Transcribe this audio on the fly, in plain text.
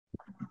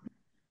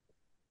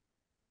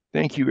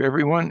Thank you,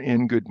 everyone,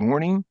 and good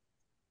morning.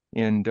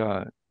 And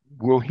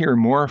we'll hear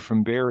more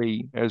from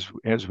Barry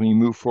as we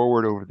move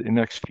forward over the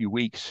next few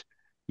weeks.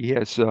 He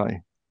has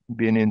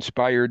been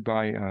inspired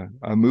by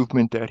a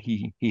movement that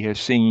he has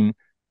seen,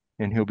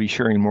 and he'll be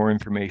sharing more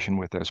information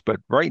with us. But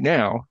right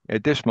now,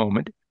 at this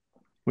moment,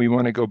 we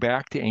want to go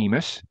back to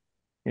Amos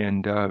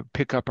and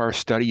pick up our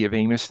study of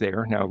Amos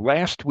there. Now,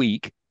 last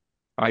week,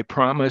 I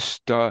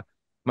promised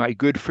my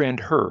good friend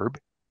Herb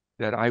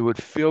that I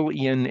would fill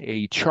in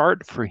a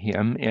chart for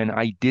him, and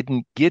I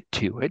didn't get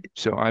to it.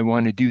 So I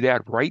want to do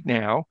that right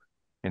now.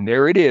 And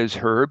there it is,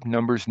 Herb.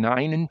 Numbers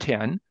 9 and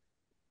 10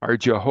 are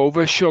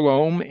Jehovah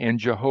Shalom and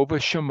Jehovah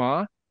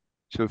Shammah.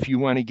 So if you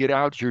want to get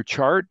out your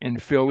chart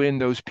and fill in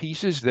those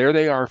pieces, there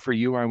they are for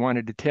you. I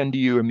wanted to tend to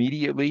you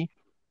immediately,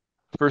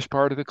 first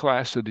part of the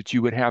class, so that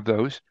you would have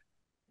those.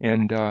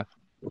 And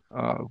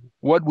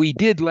what we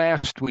did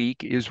last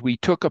week is we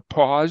took a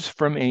pause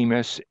from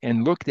Amos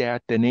and looked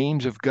at the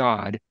names of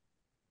God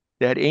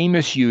that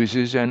Amos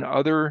uses and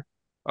other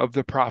of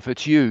the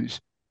prophets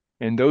use.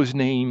 And those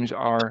names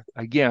are,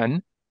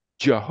 again,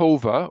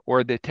 Jehovah,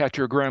 or the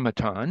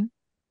Tetragrammaton,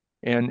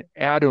 and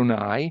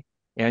Adonai,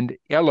 and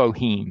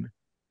Elohim.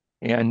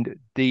 And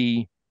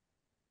the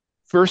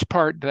first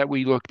part that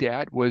we looked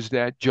at was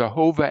that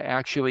Jehovah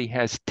actually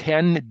has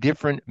 10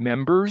 different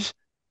members.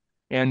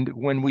 And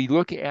when we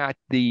look at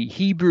the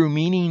Hebrew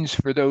meanings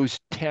for those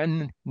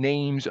 10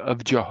 names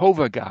of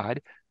Jehovah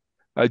God,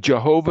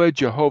 Jehovah,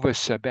 Jehovah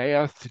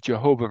Sabaoth,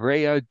 Jehovah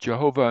Rea,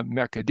 Jehovah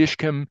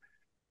Mekadishkim,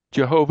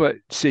 Jehovah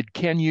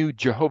Sidkenu,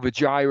 Jehovah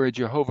Jireh,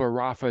 Jehovah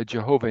Rapha,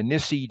 Jehovah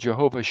Nissi,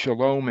 Jehovah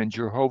Shalom, and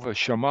Jehovah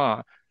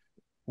Shammah,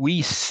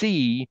 we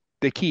see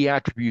the key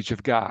attributes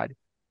of God,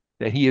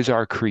 that he is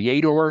our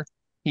creator,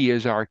 he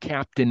is our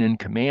captain and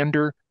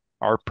commander,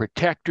 our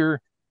protector,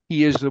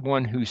 he is the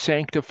one who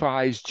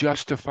sanctifies,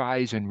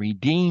 justifies, and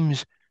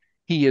redeems,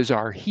 he is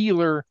our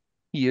healer,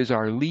 he is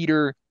our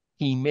leader,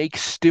 he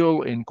makes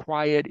still and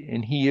quiet,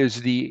 and he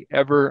is the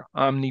ever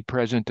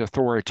omnipresent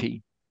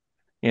authority.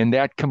 And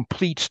that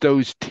completes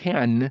those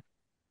 10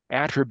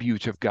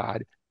 attributes of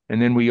God.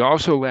 And then we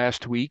also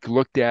last week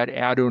looked at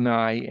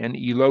Adonai and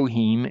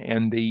Elohim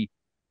and the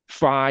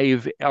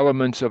 5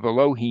 elements of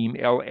Elohim: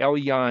 El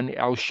Elyon,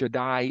 El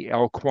Shaddai,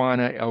 El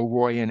Kwana, El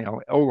Roy, and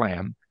El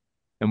Olam.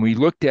 And we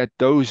looked at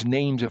those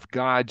names of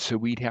God so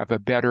we'd have a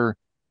better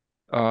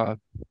uh,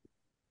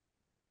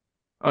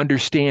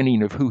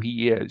 understanding of who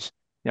he is.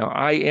 Now,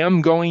 I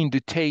am going to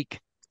take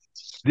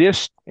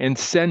this and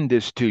send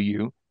this to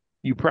you.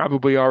 You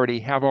probably already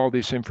have all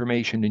this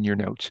information in your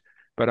notes,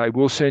 but I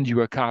will send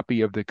you a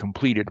copy of the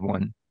completed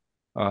one.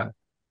 Uh,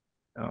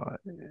 uh,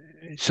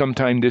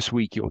 Sometime this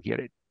week you'll get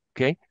it.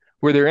 Okay.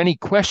 Were there any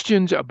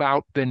questions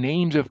about the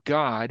names of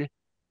God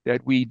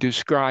that we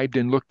described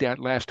and looked at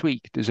last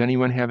week? Does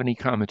anyone have any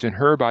comments? And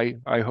Herb, I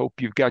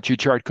hope you've got your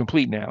chart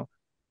complete now I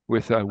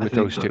with think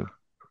those so. two.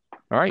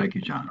 All right. Thank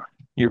you, John.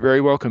 You're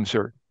very welcome,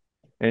 sir.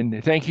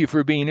 And thank you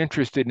for being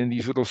interested in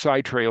these little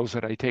side trails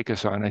that I take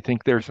us on. I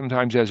think they're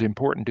sometimes as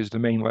important as the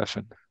main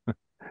lesson. All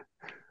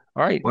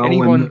right. Well,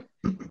 Anyone?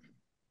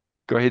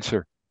 Go ahead,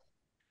 sir.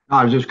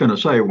 I was just going to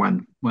say,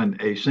 when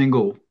a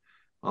single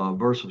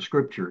verse of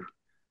scripture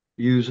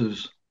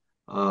uses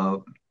uh,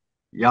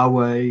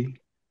 Yahweh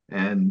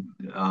and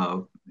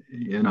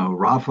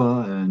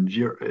Rapha and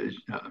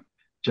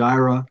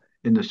Jireh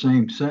in the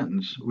same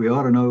sentence, we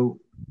ought to know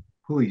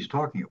who he's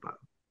talking about.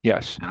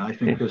 Yes. And I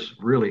think this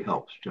really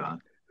helps, John.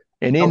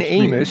 And in Helps me.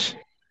 Amos,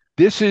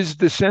 this is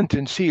the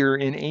sentence here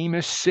in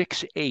Amos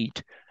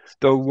 6:8.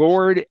 The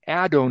Lord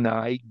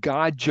Adonai,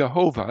 God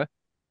Jehovah,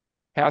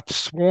 hath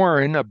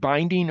sworn a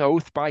binding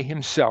oath by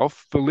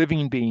himself, the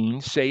living being,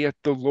 saith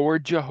the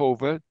Lord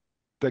Jehovah,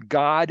 the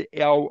God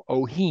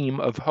Elohim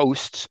of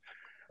hosts.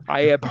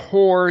 I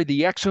abhor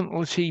the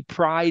excellency,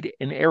 pride,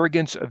 and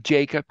arrogance of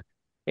Jacob,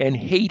 and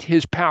hate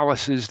his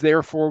palaces.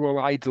 Therefore will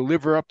I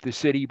deliver up the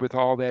city with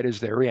all that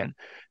is therein.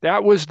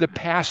 That was the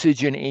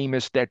passage in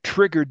Amos that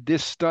triggered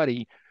this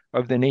study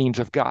of the names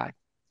of God.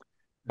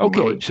 Well,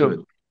 Okay, it so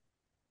should.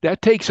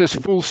 that takes us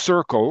full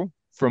circle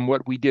from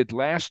what we did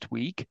last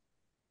week.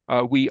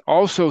 We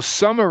also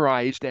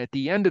summarized at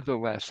the end of the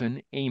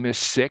lesson Amos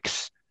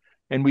 6,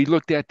 and we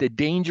looked at the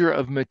danger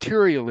of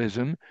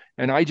materialism.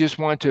 And I just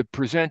want to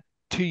present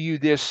to you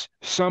this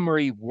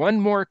summary one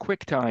more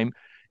quick time,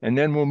 and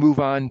then we'll move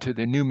on to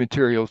the new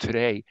material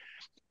today.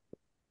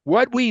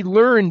 What we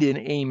learned in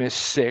Amos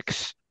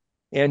 6,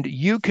 and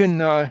you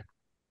can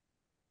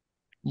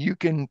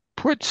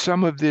put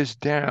some of this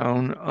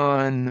down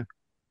on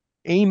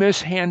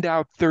Amos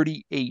handout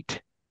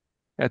 38.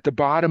 At the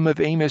bottom of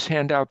Amos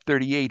handout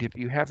 38, if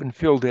you haven't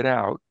filled it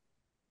out,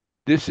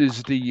 this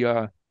is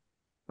uh,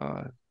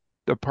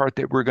 the part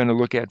that we're going to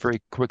look at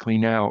very quickly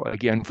now,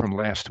 again from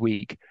last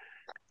week.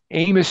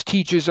 Amos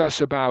teaches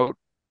us about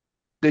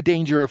the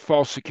danger of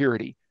false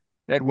security,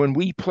 that when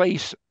we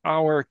place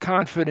our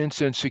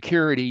confidence and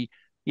security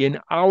in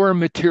our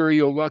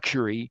material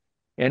luxury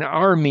and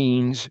our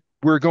means,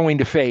 we're going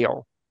to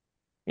fail.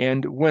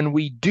 And when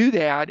we do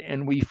that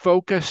and we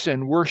focus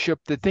and worship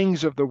the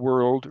things of the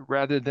world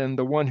rather than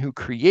the one who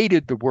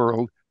created the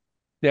world,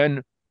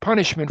 then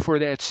punishment for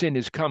that sin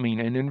is coming.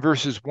 And in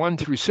verses 1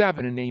 through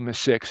 7 in Amos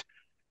 6,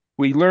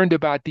 we learned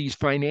about these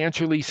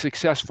financially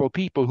successful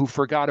people who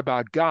forgot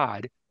about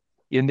God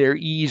in their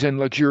ease and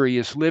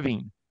luxurious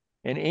living.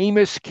 And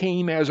Amos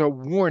came as a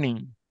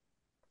warning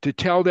to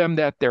tell them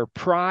that their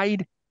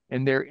pride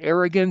and their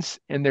arrogance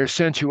and their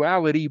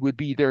sensuality would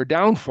be their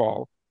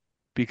downfall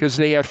because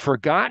they had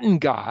forgotten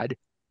God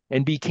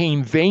and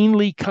became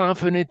vainly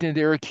confident in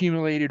their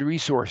accumulated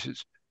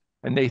resources.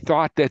 And they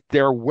thought that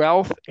their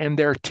wealth and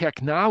their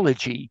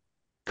technology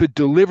could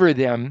deliver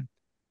them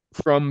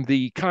from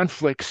the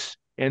conflicts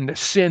and the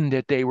sin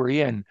that they were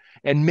in.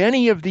 And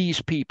many of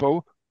these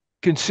people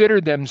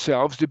considered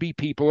themselves to be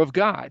people of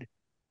God.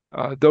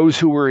 Those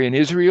who were in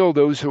Israel,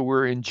 those who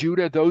were in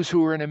Judah, those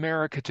who were in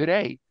America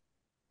today.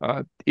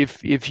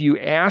 If you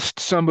asked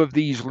some of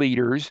these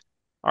leaders,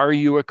 are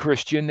you a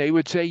Christian? They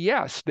would say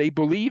yes. They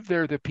believe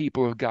they're the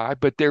people of God,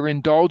 but they're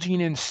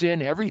indulging in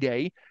sin every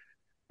day,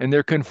 and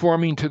they're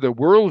conforming to the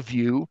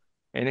worldview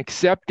and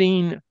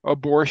accepting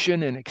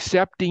abortion and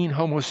accepting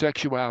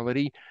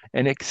homosexuality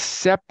and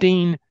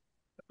accepting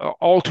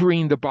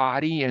altering the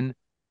body and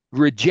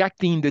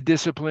rejecting the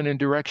discipline and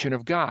direction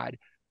of God.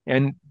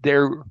 And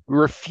they're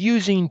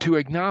refusing to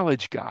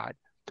acknowledge God.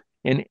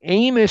 And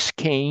Amos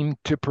came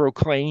to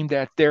proclaim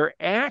that their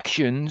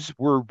actions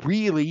were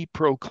really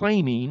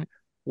proclaiming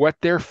what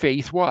their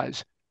faith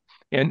was.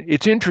 And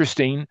it's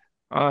interesting,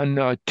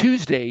 on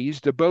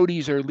Tuesdays, the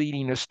Bodies are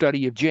leading a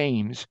study of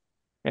James.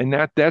 And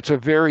that's a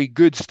very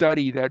good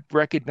study that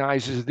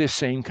recognizes this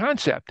same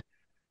concept,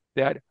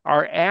 that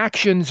our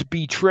actions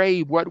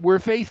betray what we're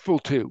faithful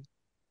to.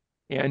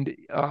 And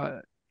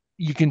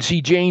you can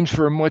see James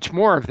for much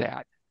more of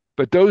that.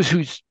 But those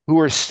who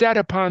are set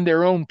upon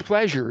their own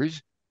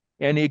pleasures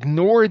and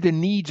ignore the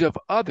needs of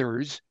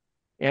others,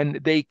 and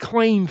they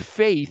claim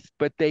faith,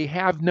 but they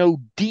have no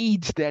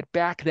deeds that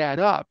back that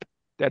up,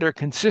 that are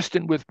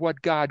consistent with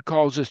what God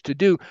calls us to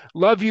do.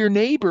 Love your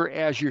neighbor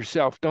as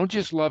yourself. Don't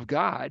just love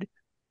God.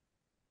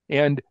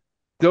 And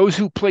those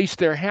who place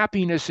their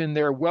happiness in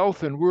their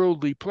wealth and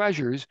worldly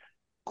pleasures,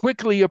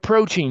 quickly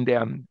approaching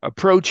them,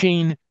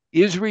 approaching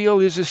Israel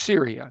is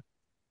Assyria,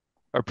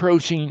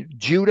 approaching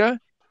Judah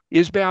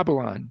is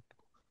Babylon.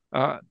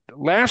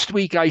 Last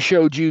week I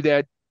showed you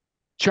that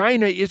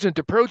China isn't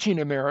approaching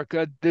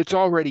America, that's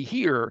already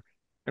here.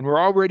 And we're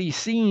already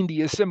seeing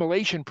the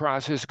assimilation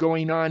process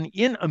going on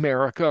in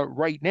America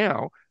right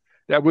now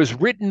that was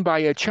written by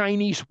a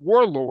Chinese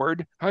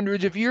warlord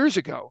hundreds of years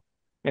ago.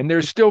 And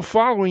they're still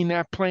following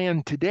that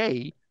plan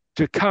today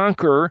to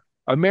conquer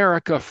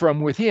America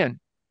from within.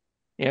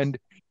 And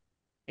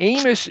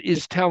Amos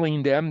is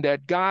telling them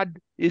that God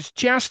is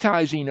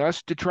chastising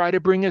us to try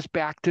to bring us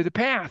back to the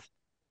path.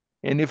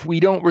 And if we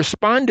don't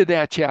respond to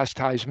that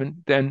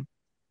chastisement, then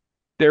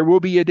there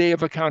will be a day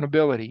of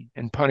accountability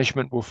and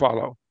punishment will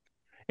follow.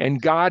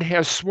 And God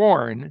has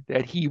sworn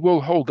that he will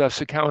hold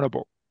us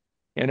accountable.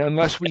 And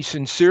unless we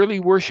sincerely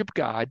worship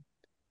God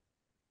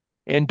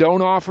and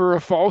don't offer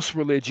a false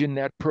religion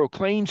that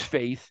proclaims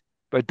faith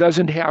but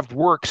doesn't have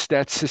works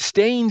that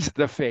sustains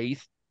the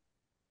faith,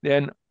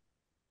 then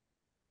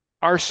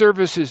our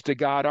services to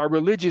God, our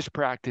religious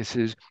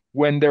practices,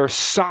 when they're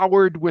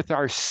soured with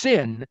our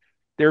sin,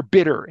 they're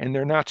bitter and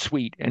they're not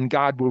sweet, and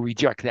God will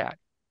reject that.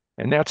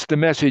 And that's the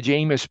message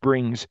Amos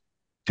brings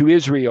to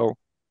Israel,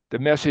 the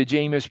message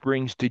Amos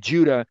brings to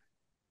Judah,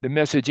 the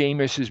message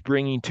Amos is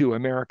bringing to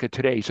America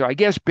today. So I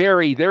guess,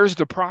 Barry, there's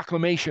the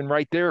proclamation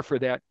right there for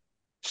that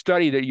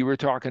study that you were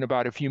talking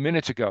about a few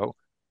minutes ago.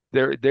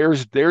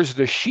 There's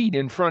the sheet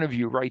in front of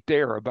you right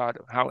there about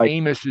how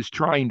Amos is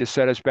trying to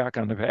set us back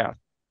on the path.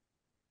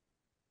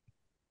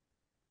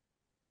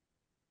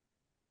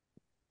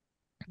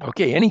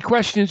 Okay, any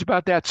questions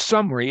about that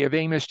summary of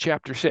Amos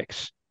chapter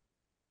 6?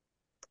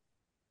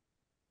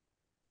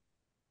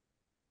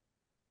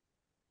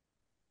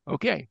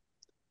 Okay,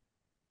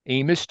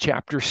 Amos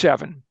chapter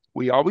 7.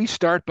 We always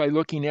start by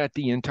looking at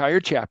the entire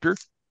chapter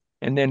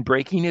and then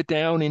breaking it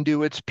down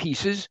into its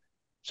pieces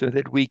so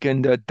that we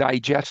can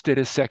digest it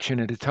a section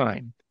at a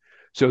time.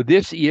 So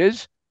this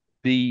is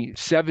the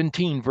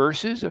 17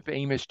 verses of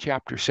Amos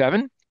chapter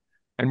 7,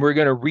 and we're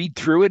going to read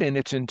through it in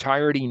its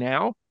entirety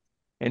now.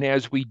 And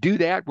as we do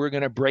that, we're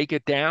going to break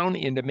it down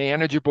into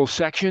manageable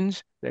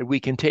sections that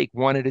we can take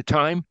one at a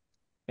time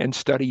and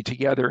study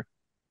together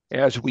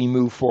as we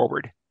move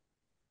forward.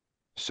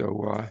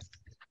 So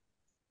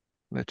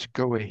let's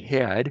go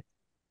ahead.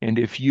 And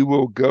if you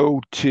will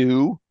go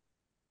to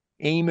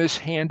Amos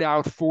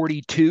handout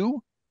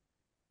 42,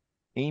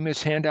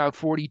 Amos handout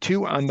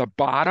 42, on the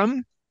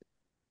bottom,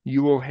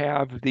 you will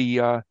have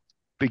the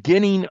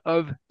beginning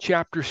of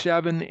chapter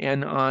 7,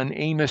 and on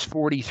Amos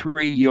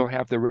 43, you'll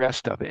have the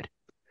rest of it.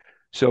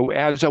 So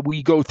as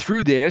we go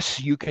through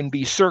this, you can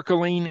be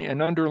circling and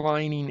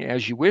underlining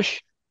as you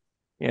wish,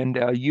 and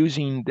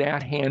using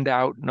that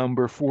handout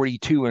number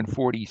 42 and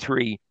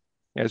 43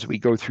 as we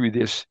go through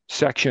this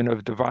section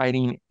of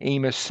dividing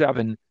Amos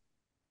 7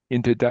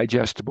 into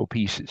digestible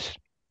pieces.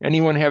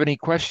 Anyone have any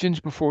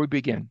questions before we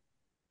begin?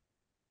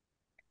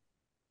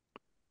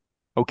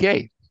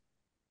 Okay.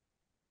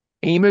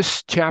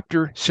 Amos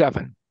chapter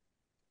 7.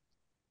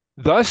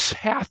 Thus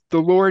hath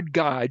the Lord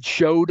God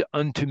showed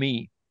unto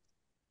me,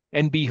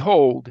 and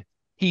behold,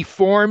 he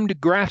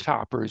formed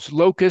grasshoppers,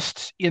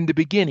 locusts in the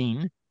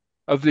beginning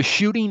of the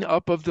shooting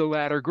up of the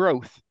latter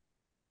growth.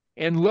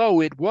 And lo,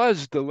 it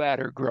was the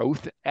latter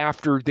growth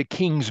after the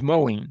king's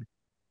mowing.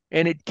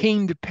 And it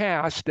came to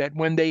pass that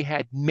when they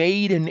had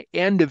made an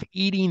end of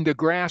eating the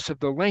grass of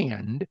the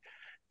land,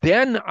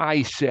 then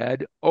I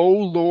said, O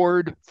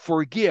Lord,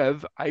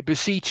 forgive, I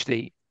beseech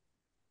thee.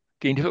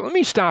 Okay, so let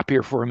me stop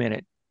here for a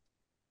minute.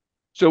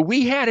 So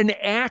we had an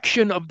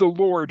action of the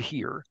Lord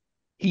here.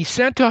 He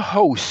sent a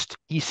host,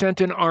 he sent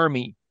an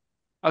army,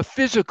 a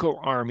physical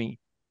army,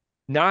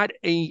 not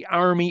an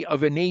army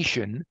of a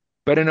nation,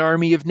 but an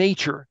army of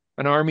nature,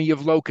 an army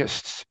of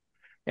locusts.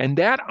 And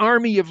that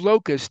army of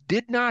locusts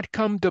did not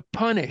come to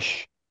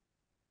punish,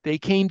 they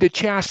came to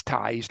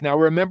chastise. Now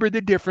remember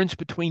the difference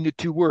between the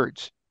two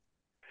words.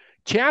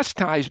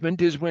 Chastisement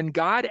is when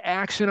God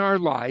acts in our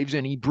lives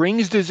and he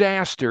brings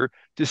disaster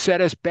to set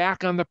us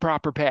back on the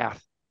proper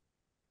path.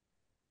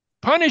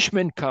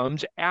 Punishment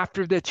comes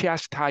after the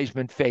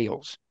chastisement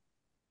fails,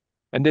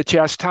 and the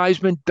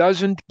chastisement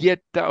doesn't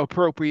get the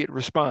appropriate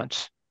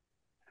response.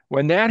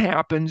 When that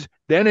happens,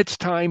 then it's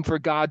time for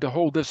God to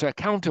hold us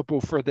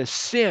accountable for the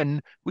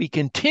sin we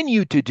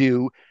continue to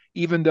do,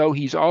 even though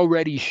he's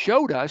already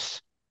showed us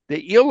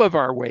the ill of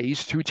our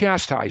ways through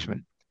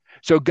chastisement.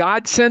 So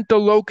God sent the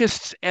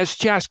locusts as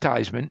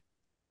chastisement.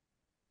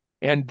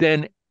 And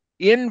then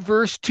in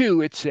verse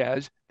 2, it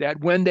says that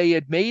when they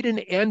had made an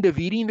end of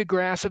eating the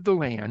grass of the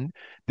land,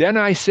 then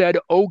I said,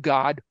 O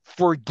God,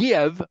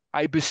 forgive,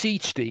 I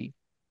beseech thee.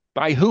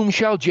 By whom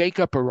shall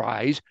Jacob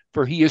arise?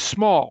 For he is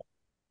small.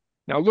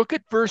 Now look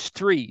at verse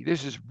 3.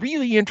 This is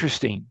really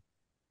interesting.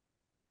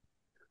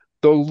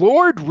 The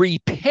Lord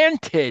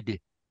repented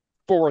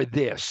for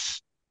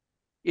this.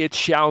 It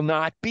shall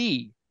not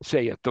be,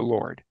 saith the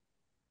Lord.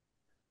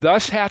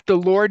 Thus hath the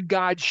Lord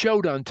God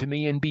showed unto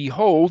me, and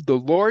behold, the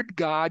Lord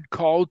God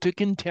called to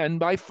contend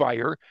by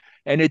fire,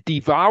 and it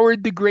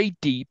devoured the great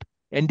deep,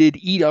 and did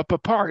eat up a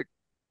part.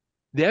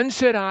 Then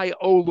said I,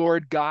 O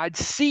Lord God,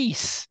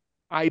 cease,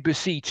 I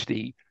beseech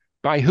thee.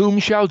 By whom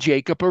shall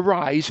Jacob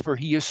arise? For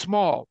he is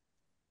small.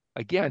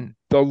 Again,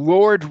 the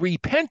Lord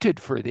repented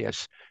for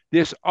this.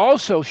 This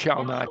also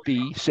shall not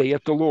be,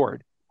 saith the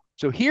Lord.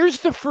 So here's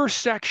the first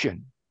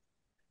section.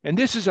 And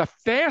this is a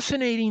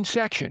fascinating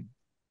section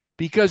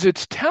because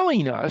it's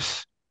telling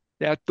us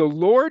that the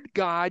Lord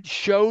God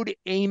showed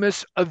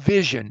Amos a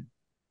vision.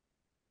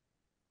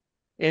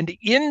 And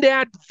in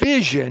that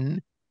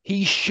vision,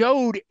 he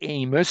showed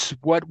Amos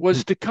what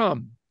was to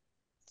come.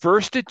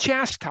 First a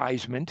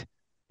chastisement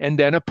and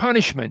then a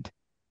punishment.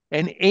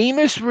 And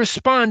Amos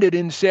responded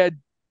and said,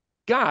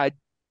 God,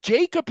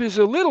 Jacob is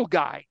a little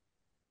guy.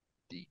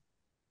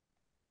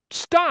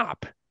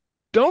 Stop.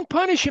 Don't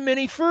punish him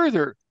any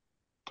further.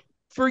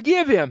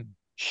 Forgive him.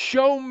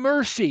 Show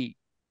mercy.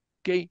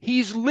 Okay,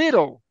 he's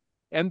little.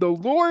 And the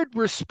Lord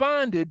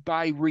responded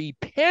by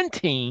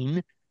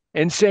repenting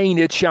and saying,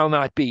 it shall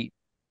not be.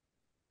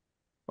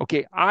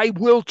 Okay, I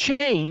will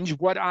change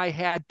what I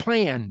had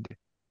planned.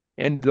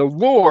 And the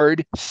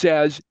Lord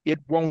says it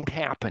won't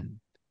happen.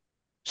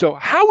 So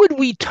how would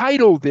we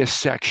title this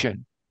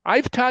section?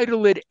 I've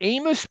titled it,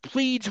 Amos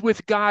pleads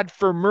with God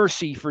for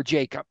mercy for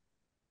Jacob.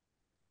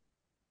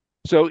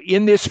 So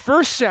in this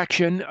first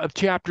section of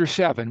chapter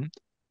 7,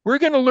 we're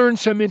going to learn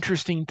some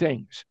interesting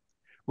things.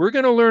 We're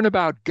going to learn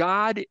about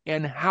God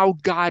and how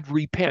God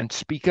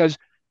repents, because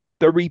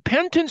the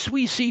repentance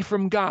we see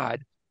from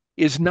God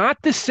is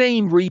not the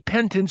same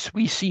repentance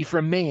we see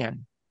from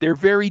man. They're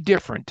very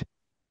different.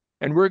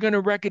 And we're going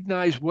to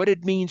recognize what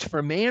it means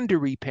for man to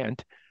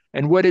repent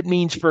and what it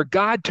means for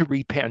God to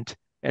repent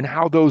and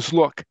how those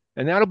look.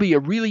 And that'll be a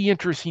really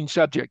interesting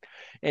subject.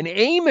 And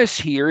Amos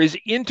here is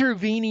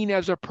intervening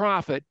as a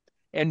prophet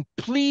and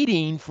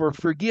pleading for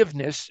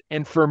forgiveness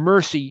and for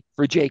mercy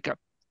for Jacob.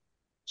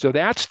 So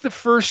that's the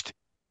first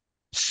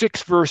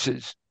 6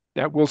 verses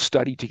that we'll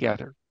study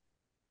together.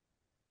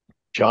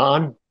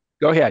 John,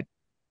 Go ahead.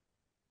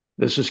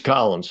 this is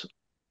Collins.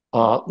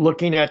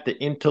 Looking at the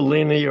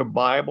interlinear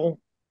Bible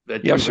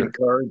that Yes, you've sir.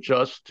 encouraged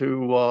us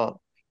to,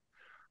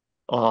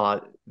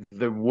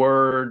 the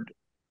word,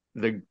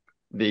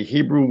 the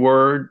Hebrew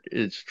word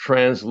is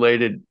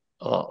translated,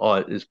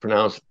 is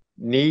pronounced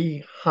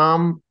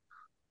niham,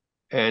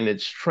 and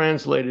it's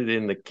translated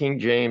in the King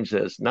James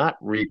as not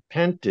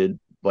repented,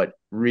 but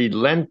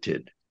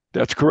relented.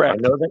 That's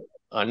correct.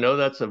 I know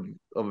that's a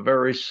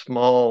very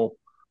small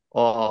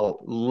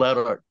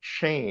letter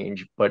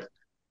change, but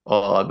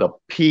the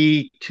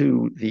P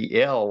to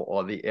the L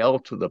or the L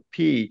to the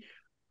P,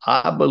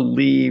 I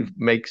believe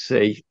makes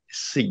a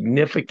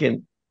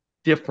significant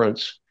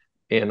difference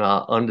in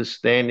our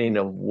understanding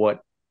of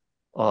what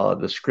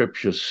the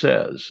scripture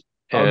says.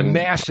 A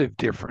massive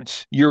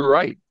difference. You're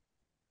right.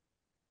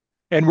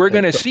 And we're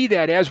going And to so, see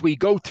that as we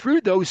go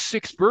through those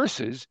 6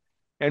 verses.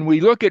 and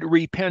we look at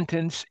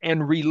repentance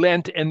and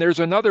relent, and there's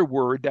another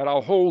word that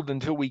I'll hold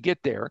until we get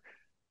there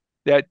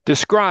that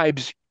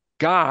describes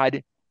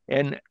God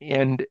and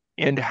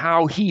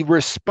how he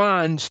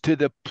responds to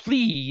the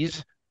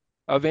pleas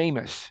of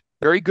Amos.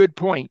 Very good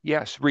point.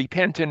 Yes,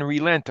 repent and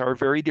relent are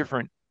very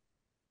different.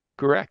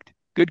 Correct.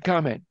 Good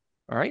comment.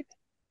 All right.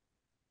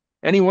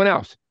 Anyone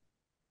else?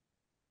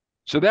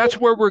 So that's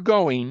where we're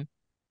going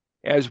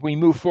as we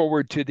move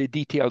forward to the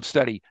detailed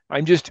study.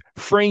 I'm just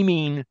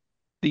framing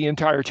the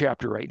entire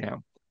chapter right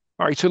now.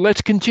 All right, so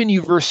let's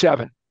continue verse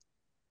 7.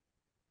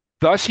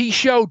 Thus he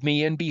showed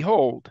me, and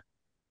behold,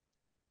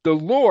 the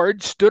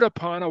Lord stood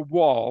upon a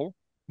wall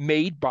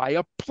made by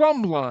a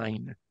plumb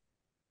line,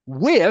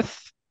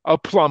 with a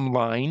plumb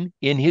line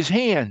in his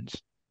hands.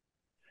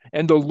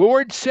 And the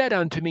Lord said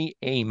unto me,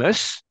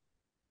 Amos,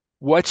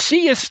 what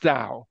seest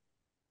thou?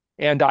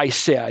 And I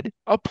said,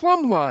 a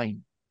plumb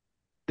line.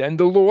 Then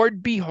the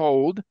Lord,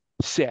 behold,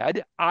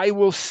 said, I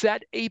will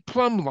set a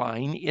plumb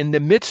line in the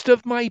midst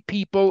of my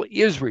people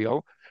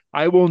Israel.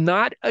 I will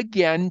not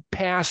again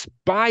pass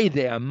by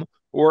them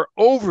or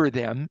over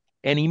them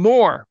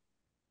anymore.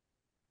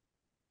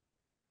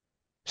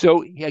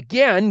 So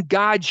again,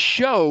 God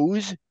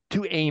shows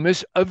to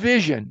Amos a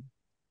vision,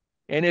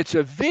 and it's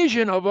a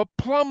vision of a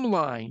plumb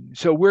line.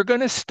 So we're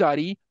going to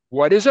study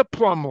what is a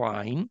plumb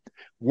line,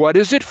 what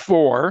is it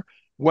for,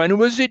 when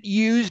was it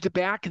used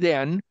back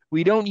then?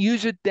 We don't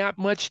use it that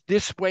much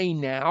this way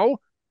now,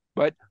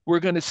 but we're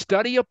going to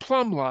study a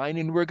plumb line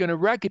and we're going to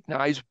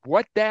recognize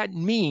what that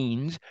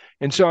means.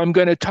 And so I'm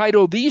going to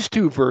title these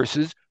two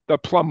verses, The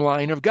Plumb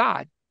Line of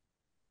God.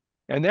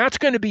 And that's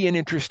going to be an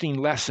interesting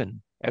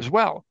lesson as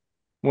well.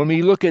 When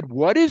we look at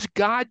what is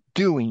God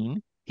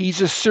doing,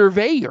 he's a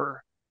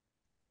surveyor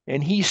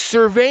and he's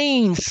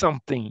surveying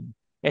something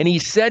and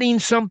he's setting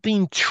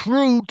something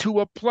true to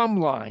a plumb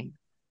line.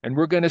 And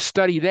we're going to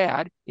study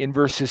that in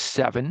verses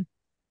 7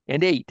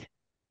 and 8.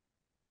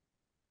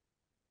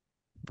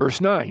 Verse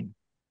 9.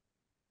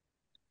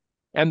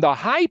 And the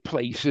high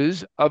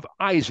places of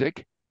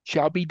Isaac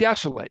shall be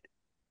desolate,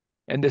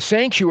 and the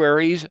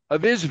sanctuaries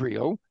of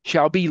Israel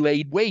shall be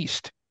laid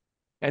waste.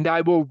 And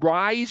I will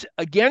rise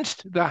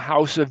against the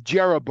house of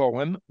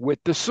Jeroboam with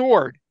the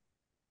sword.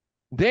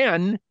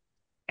 Then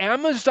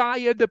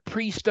Amaziah the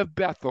priest of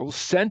Bethel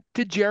sent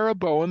to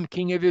Jeroboam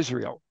king of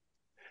Israel,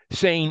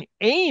 saying,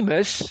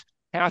 Amos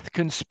hath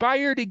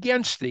conspired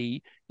against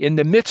thee in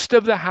the midst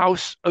of the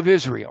house of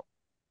Israel.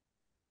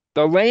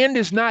 The land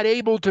is not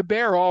able to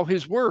bear all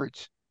his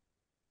words.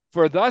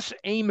 For thus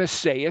Amos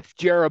saith,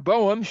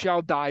 Jeroboam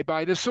shall die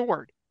by the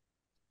sword,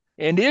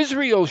 and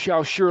Israel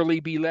shall surely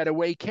be led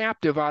away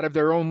captive out of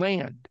their own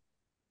land.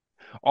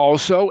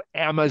 Also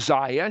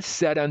Amaziah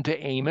said unto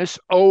Amos,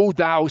 O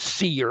thou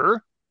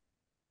seer.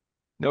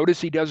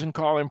 Notice he doesn't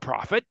call him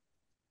prophet.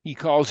 He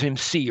calls him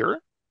seer.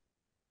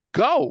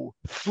 Go,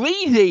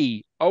 flee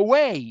thee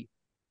away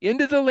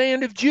into the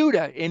land of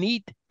Judah and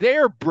eat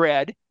their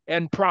bread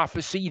and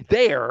prophesy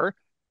there,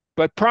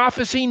 but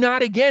prophesy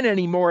not again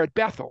anymore at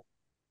Bethel,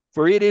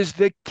 for it is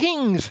the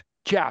king's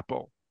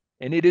chapel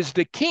and it is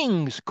the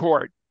king's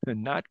court,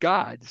 and not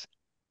God's,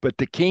 but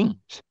the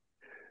king's.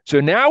 So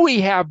now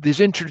we have this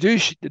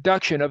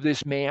introduction of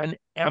this man,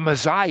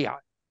 Amaziah,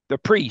 the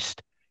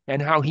priest,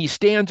 and how he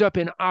stands up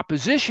in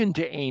opposition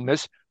to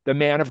Amos, the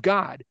man of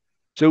God.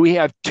 So we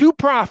have two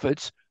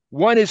prophets.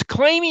 One is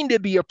claiming to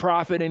be a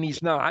prophet and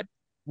he's not.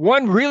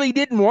 One really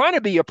didn't want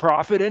to be a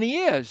prophet and he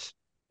is.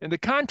 And the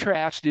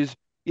contrast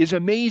is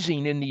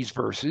amazing in these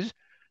verses.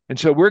 And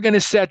so we're going to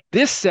set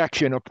this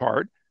section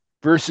apart,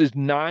 verses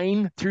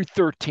 9 through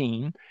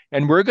 13,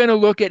 and we're going to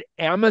look at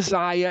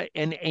Amaziah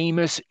and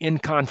Amos in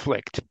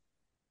conflict.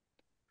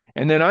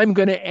 And then I'm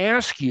going to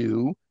ask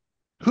you,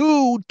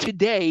 who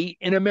today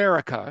in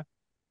America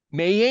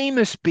may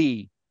Amos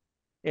be?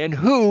 And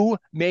who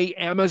may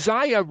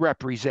Amaziah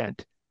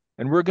represent?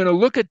 And we're going to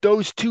look at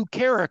those two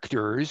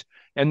characters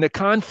and the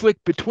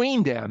conflict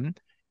between them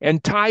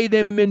and tie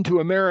them into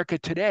America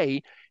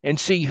today and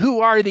see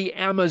who are the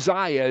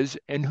Amaziahs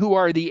and who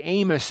are the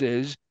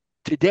Amoses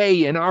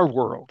today in our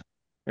world.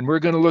 And we're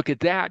going to look at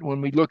that when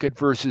we look at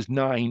verses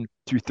 9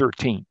 through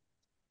 13.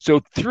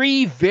 So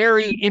three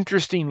very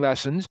interesting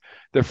lessons.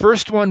 The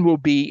first one will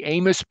be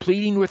Amos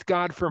pleading with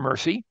God for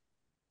mercy.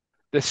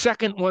 The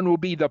second one will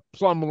be the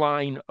plumb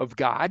line of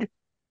God.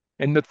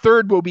 And the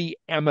third will be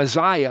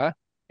Amaziah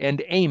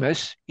and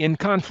Amos in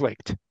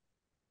conflict.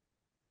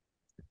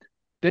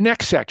 The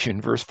next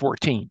section, verse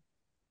 14.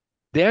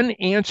 Then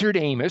answered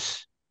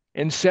Amos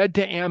and said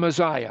to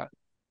Amaziah,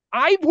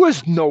 I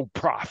was no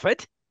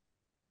prophet,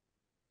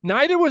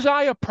 neither was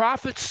I a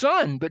prophet's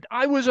son, but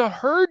I was a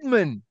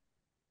herdman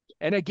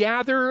and a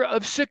gatherer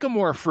of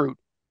sycamore fruit.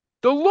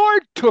 The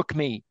Lord took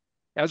me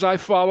as I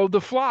followed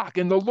the flock,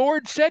 and the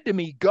Lord said to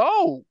me,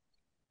 Go,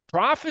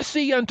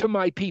 prophesy unto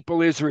my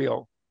people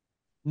Israel.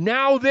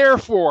 Now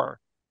therefore,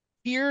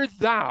 hear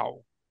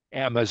thou,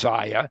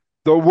 Amaziah,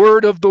 the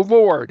word of the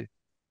Lord.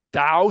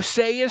 Thou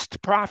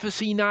sayest,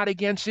 prophesy not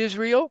against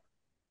Israel,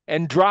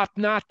 and drop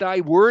not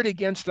thy word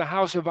against the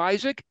house of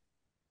Isaac.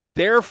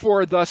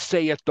 Therefore thus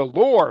saith the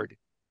Lord,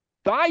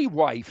 thy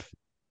wife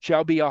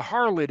shall be a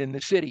harlot in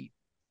the city,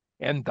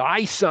 and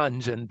thy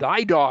sons and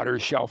thy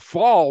daughters shall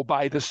fall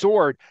by the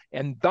sword,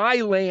 and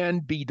thy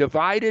land be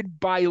divided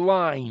by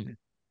line,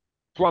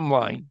 plumb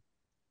line,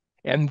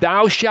 and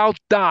thou shalt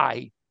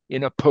die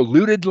in a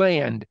polluted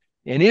land,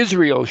 and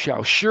Israel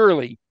shall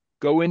surely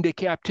go into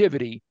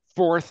captivity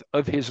forth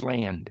of his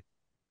land.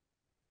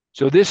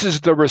 So this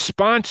is the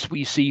response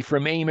we see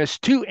from Amos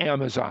to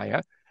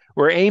Amaziah,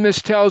 where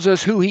Amos tells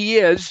us who he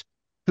is,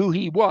 who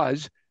he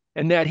was,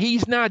 and that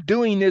he's not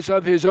doing this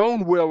of his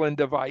own will and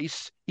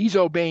device. He's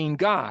obeying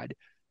God.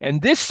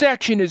 And this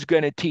section is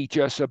going to teach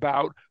us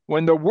about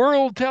when the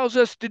world tells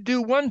us to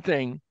do one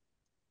thing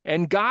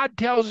and God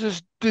tells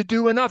us to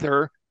do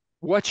another,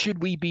 what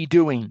should we be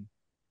doing?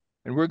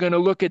 And we're going to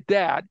look at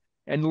that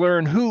and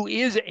learn who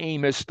is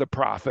Amos the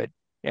prophet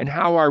and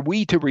how are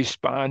we to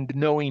respond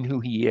knowing who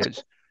he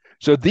is.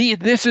 So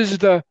this is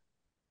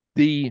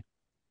the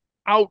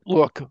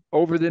outlook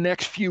over the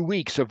next few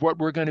weeks of what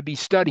we're going to be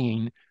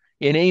studying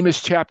in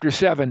Amos chapter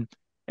 7.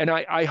 And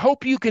I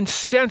hope you can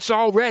sense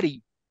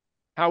already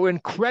how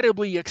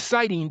incredibly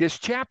exciting this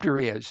chapter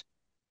is.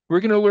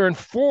 We're going to learn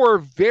 4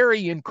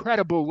 very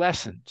incredible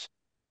lessons.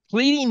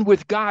 Pleading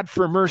with God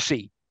for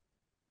mercy,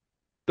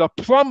 the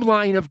plumb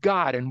line of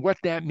God and what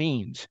that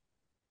means,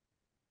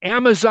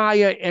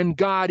 Amaziah and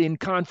God in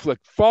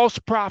conflict, false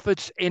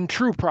prophets and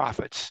true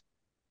prophets.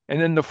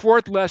 And then the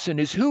 4th lesson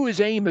is who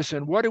is Amos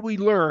and what do we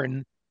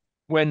learn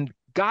when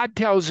God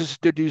tells us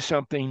to do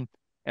something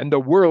and the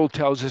world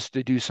tells us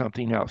to do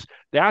something else.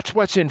 That's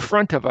what's in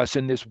front of us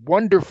in this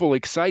wonderful,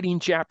 exciting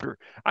chapter.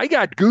 I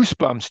got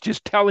goosebumps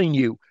just telling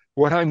you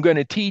what I'm going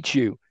to teach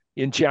you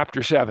in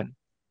chapter 7.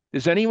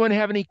 Does anyone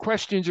have any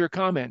questions or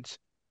comments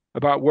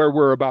about where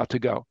we're about to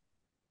go?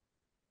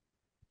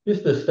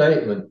 Just a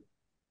statement,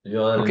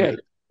 John. Okay.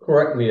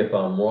 Correct me if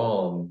I'm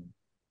wrong.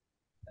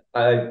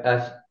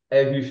 As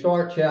you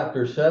start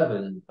chapter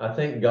 7, I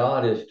think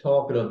God is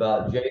talking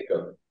about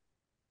Jacob,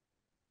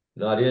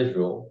 not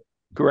Israel.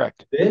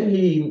 Correct. Then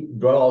he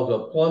draws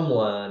a plumb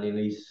line and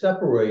he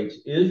separates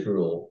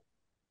Israel.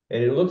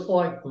 And it looks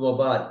like from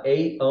about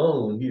 8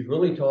 on, he's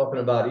really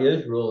talking about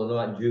Israel and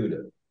not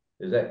Judah.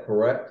 Is that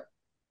correct?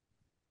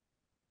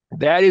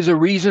 That is a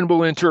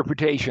reasonable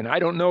interpretation. I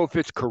don't know if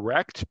it's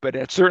correct, but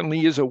it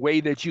certainly is a way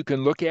that you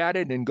can look at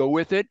it and go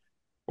with it,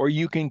 or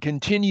you can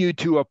continue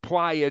to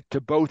apply it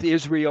to both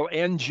Israel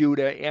and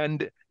Judah,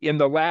 and in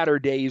the latter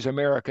days,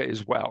 America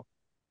as well.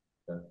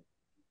 Okay.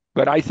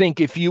 But I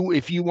think if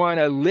you want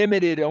to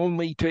limit it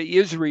only to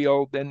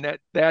Israel, then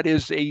that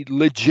is a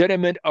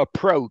legitimate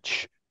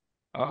approach.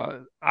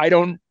 I'm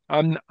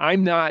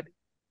not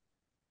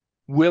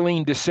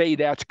willing to say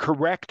that's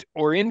correct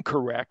or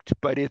incorrect,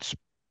 but it's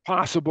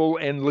possible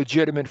and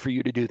legitimate for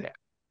you to do that.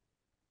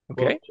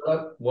 Okay.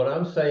 Well, what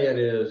I'm saying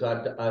is,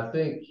 I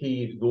think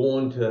he's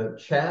going to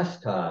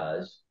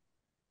chastise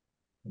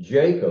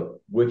Jacob,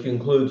 which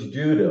includes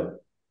Judah,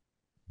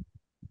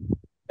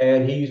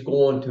 and he's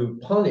going to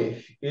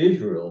punish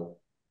Israel.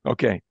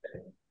 Okay.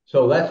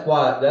 So that's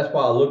why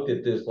I looked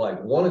at this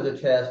like one is a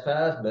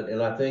chastisement,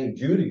 and I think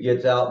Judah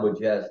gets out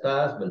with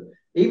chastisement,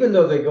 even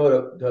though they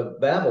go to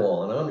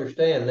Babylon. I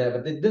understand that,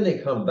 but then they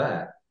come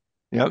back.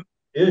 Yep.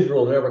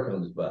 Israel never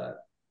comes back.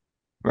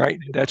 Right.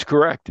 That's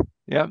correct.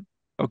 Yep.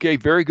 Okay.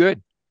 Very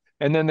good.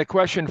 And then the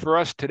question for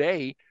us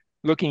today,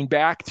 looking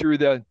back through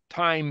the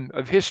time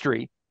of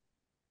history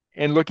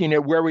and looking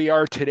at where we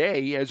are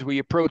today as we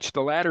approach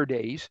the latter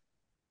days,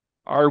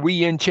 are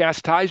we in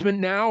chastisement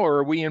now or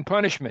are we in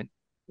punishment?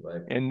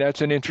 Right. And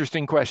that's an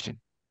interesting question.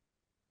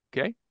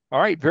 Okay. All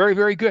right. Very,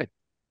 very good.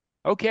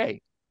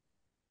 Okay.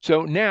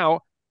 So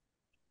now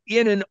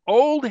in an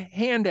old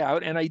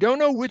handout, and I don't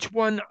know which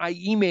one I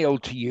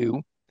emailed to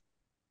you,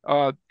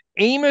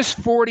 Amos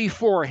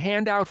 44,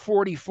 handout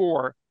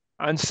 44.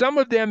 On some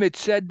of them, it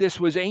said this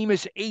was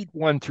Amos 8,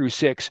 1 through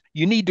 6.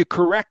 You need to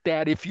correct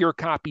that if your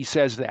copy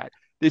says that.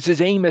 This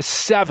is Amos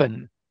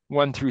 7,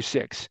 1 through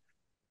 6.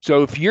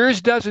 So if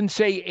yours doesn't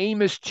say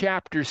Amos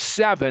chapter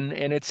 7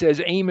 and it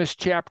says Amos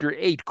chapter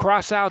 8,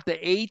 cross out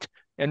the 8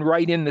 and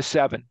write in the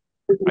 7.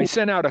 I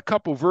sent out a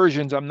couple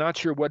versions. I'm not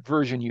sure what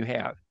version you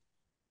have.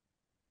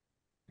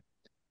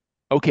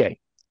 Okay.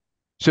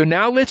 So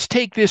now let's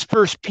take this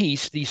first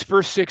piece, these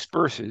first 6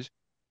 verses,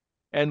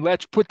 and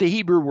let's put the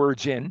Hebrew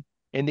words in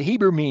and the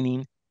Hebrew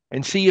meaning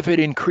and see if it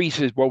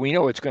increases. Well, we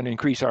know it's going to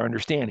increase our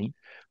understanding,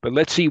 but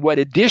let's see what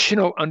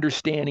additional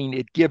understanding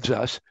it gives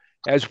us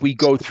as we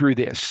go through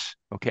this.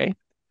 Okay.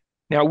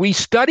 Now we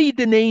studied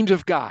the names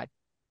of God,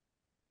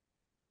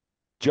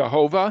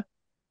 Jehovah,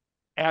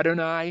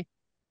 Adonai,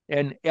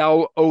 and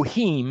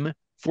Elohim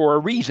for a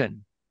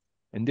reason.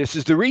 And this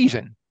is the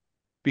reason,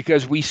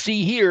 because we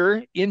see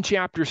here in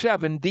chapter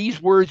 7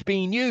 these words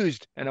being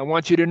used, and I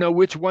want you to know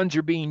which ones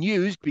are being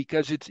used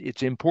because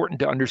it's important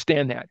to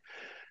understand that.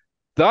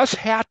 Thus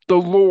hath the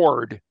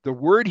Lord. The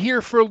word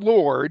here for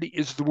Lord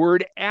is the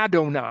word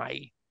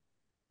Adonai.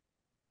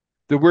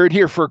 The word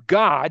here for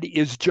God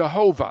is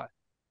Jehovah.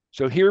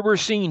 So here we're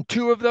seeing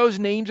 2 of those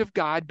names of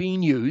God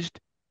being used.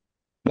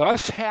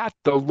 Thus hath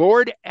the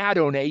Lord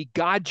Adonai,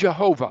 God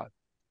Jehovah,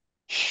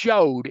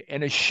 showed,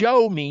 and a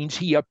show means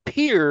he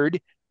appeared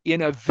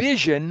in a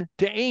vision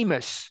to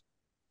Amos.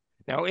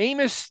 Now,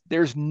 Amos,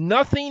 there's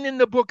nothing in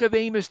the book of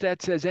Amos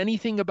that says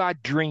anything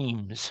about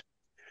dreams.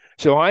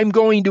 So I'm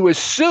going to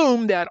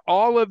assume that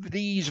all of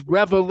these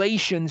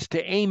revelations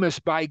to Amos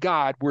by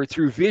God were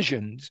through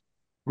visions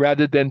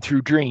rather than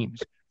through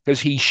dreams,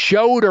 because he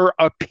showed or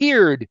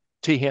appeared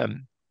to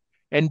him.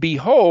 And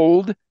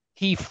behold,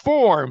 he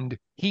formed,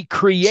 he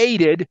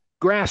created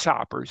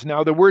grasshoppers.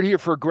 Now, the word here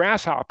for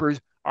grasshoppers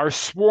are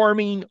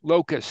swarming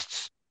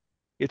locusts.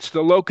 It's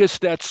the locusts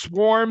that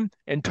swarm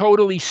and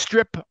totally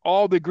strip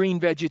all the green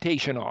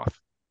vegetation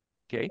off.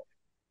 Okay.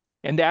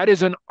 And that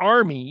is an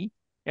army.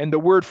 And the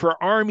word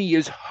for army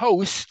is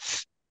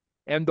hosts.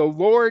 And the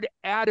Lord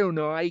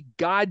Adonai,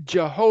 God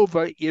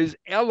Jehovah, is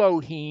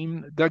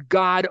Elohim, the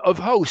God of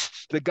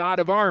hosts, the God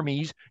of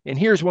armies. And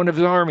here's one of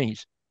his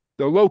armies,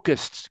 the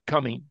locusts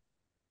coming.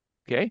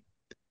 Okay.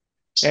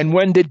 And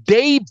when the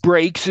day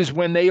breaks is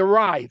when they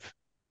arrive.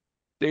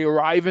 They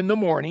arrive in the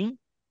morning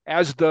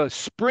as the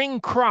spring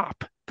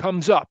crop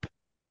comes up.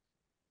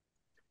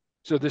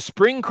 So the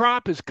spring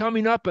crop is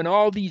coming up and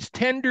all these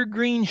tender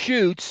green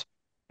shoots,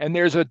 and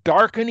there's a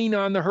darkening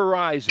on the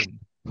horizon.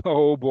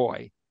 Oh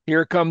boy,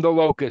 here come the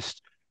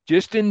locusts,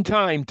 just in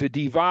time to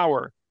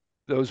devour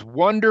those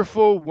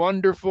wonderful,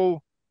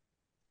 wonderful,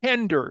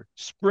 tender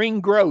spring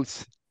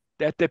growths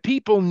that the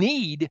people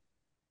need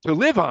to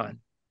live on,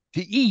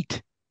 to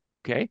eat.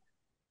 Okay.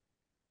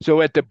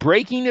 So at the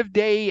breaking of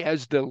day,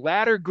 as the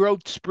latter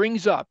growth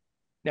springs up,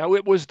 now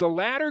it was the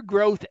latter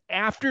growth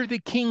after the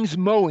king's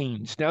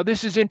mowings. Now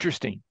this is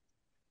interesting.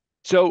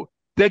 So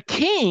the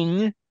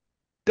king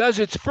does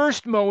its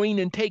first mowing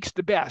and takes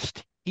the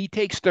best. He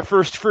takes the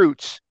first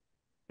fruits.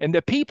 And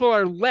the people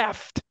are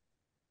left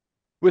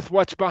with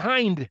what's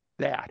behind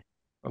that.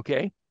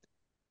 Okay.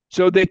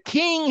 So the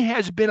king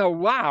has been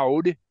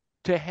allowed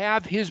to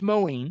have his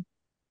mowing,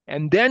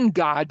 and then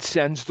God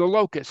sends the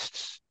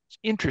locusts. It's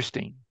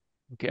interesting.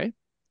 Okay.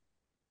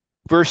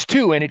 Verse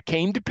 2, and it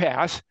came to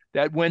pass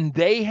that when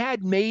they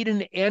had made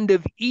an end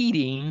of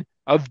eating,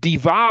 of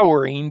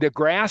devouring the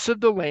grass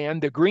of the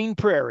land, the green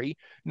prairie,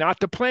 not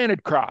the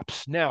planted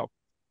crops. Now,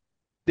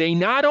 they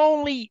not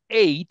only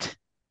ate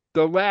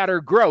the latter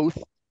growth,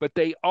 but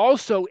they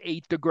also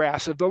ate the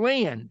grass of the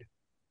land.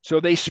 So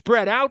they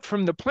spread out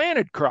from the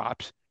planted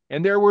crops,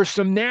 and there were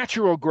some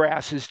natural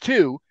grasses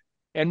too.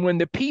 And when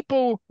the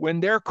people,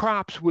 when their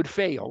crops would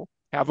fail,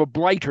 have a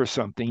blight or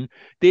something,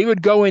 they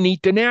would go and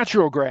eat the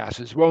natural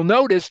grasses. Well,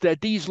 notice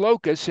that these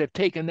locusts have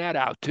taken that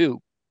out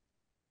too.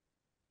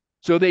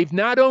 So they've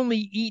not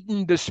only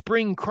eaten the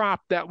spring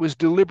crop that was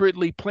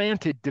deliberately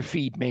planted to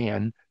feed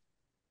man,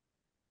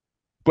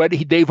 but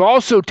they've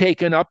also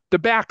taken up the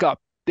backup.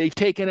 They've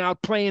taken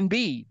out plan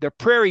B. The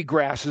prairie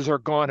grasses are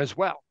gone as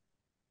well.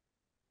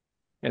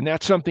 And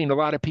that's something a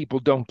lot of people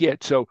don't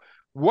get. So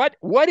what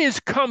is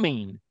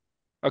coming?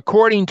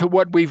 According to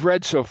what we've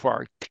read so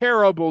far,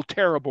 terrible,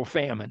 terrible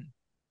famine.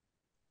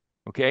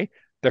 Okay?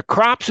 The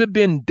crops have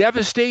been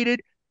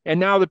devastated, and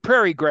now the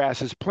prairie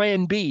grasses,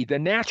 plan B, the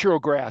natural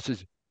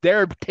grasses,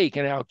 they're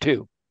taken out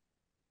too.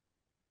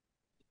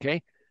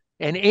 Okay?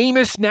 And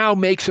Amos now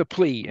makes a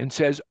plea and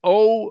says,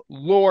 "O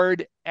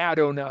Lord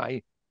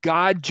Adonai,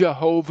 God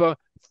Jehovah,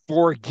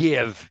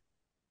 forgive."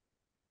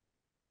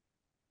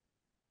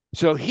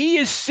 So he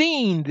is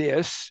seeing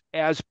this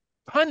as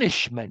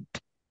punishment.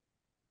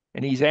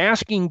 And he's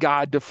asking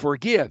God to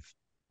forgive.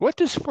 What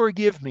does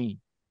forgive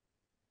mean?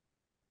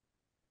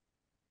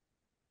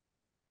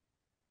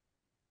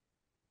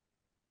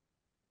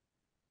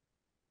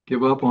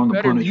 Give up on the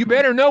punishment. You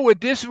better know what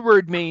this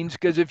word means,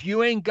 because if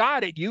you ain't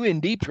got it, you in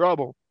deep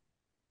trouble.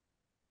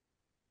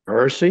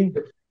 Mercy?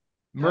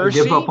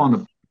 Mercy? Give up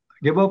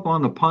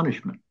on the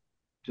punishment.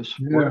 Just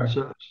what it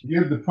says.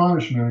 Give the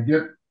punishment.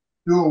 Do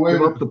away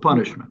Give with up the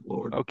punishment,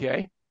 Lord.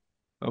 Okay.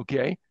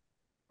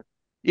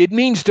 It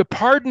means to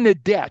pardon a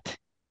debt.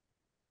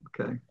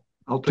 Okay.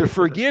 To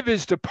forgive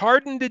is to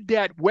pardon the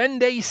debt. When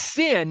they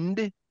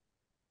sinned,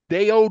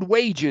 they owed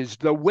wages.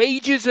 The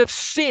wages of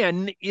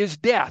sin is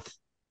death.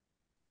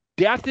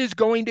 Death is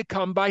going to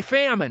come by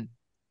famine.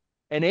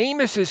 And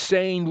Amos is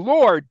saying,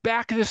 Lord,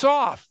 back this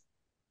off.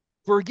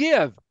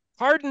 Forgive.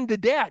 Pardon the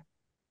debt.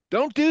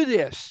 Don't do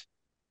this.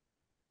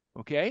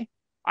 Okay?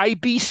 I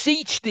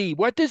beseech thee.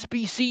 What does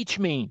beseech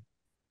mean?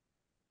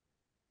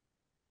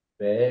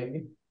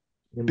 Beg.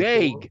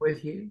 Beg.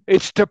 With you.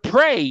 It's to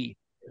pray.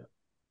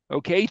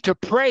 Okay? To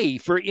pray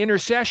for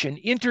intercession.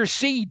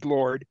 Intercede,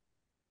 Lord.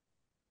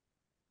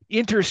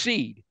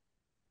 Intercede.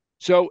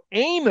 So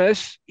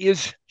Amos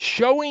is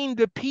showing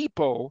the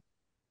people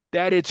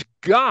that it's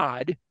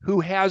God who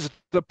has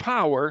the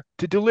power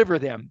to deliver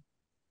them.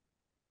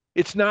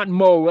 It's not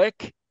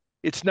Molech.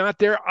 It's not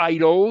their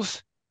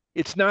idols.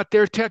 It's not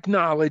their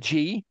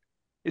technology.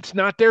 It's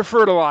not their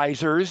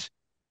fertilizers.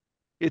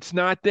 It's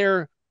not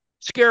their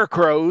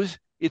scarecrows.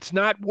 It's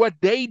not what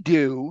they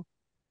do.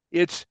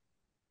 It's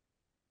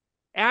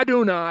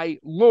Adonai,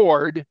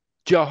 Lord,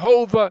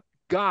 Jehovah,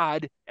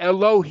 God,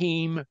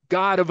 Elohim,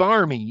 God of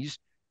armies.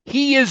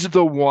 He is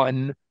the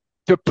one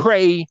to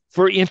pray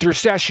for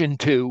intercession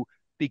to,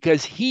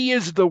 because he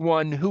is the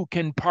one who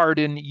can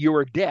pardon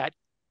your debt.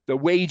 The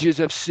wages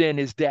of sin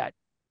is debt.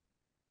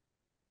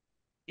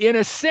 In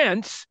a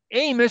sense,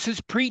 Amos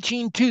is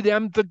preaching to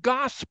them the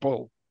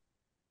gospel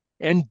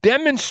and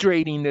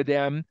demonstrating to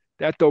them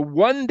that the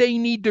one they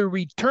need to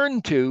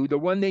return to, the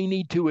one they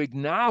need to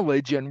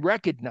acknowledge and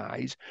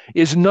recognize,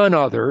 is none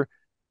other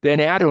than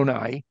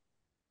Adonai,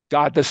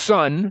 God the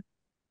Son,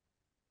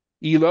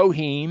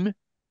 Elohim,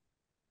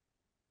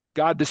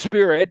 God the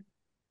Spirit,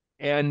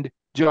 and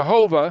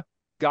Jehovah,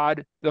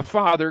 God the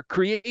Father,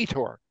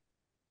 Creator.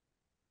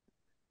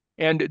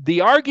 And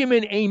the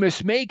argument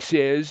Amos makes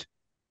is,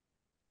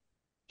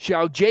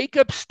 shall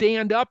Jacob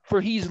stand up?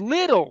 For he's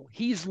little,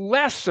 he's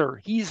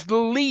lesser, he's the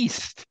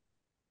least,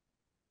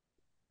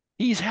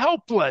 he's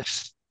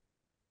helpless.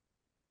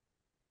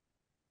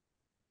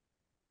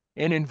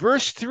 And in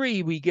verse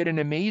 3, we get an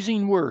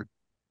amazing word.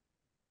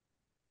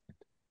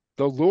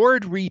 The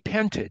Lord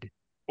repented,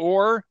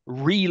 or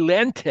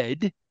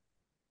relented,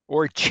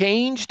 or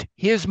changed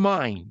his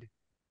mind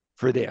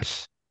for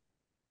this.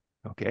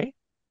 Okay?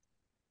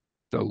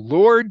 The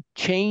Lord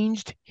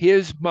changed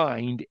his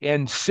mind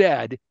and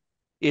said,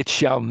 it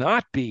shall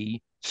not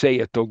be,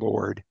 saith the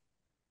Lord.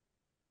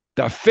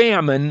 The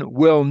famine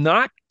will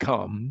not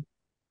come.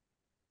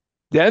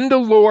 Then the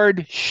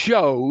Lord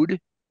showed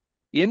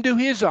into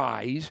his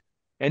eyes,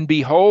 and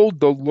behold,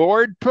 the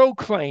Lord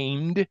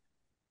proclaimed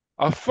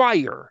a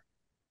fire,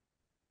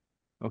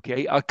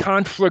 okay, a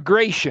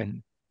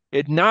conflagration.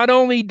 It not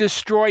only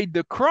destroyed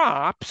the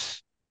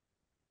crops,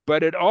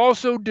 but it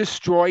also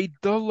destroyed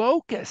the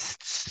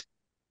locusts.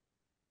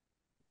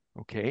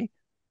 Okay,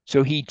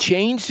 so he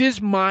changed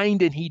his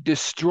mind and he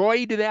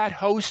destroyed that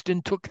host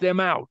and took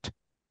them out.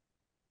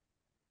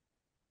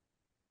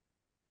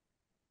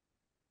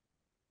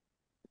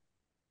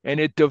 And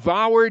it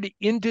devoured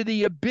into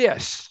the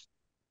abyss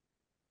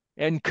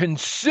and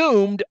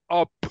consumed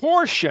a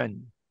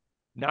portion,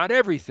 not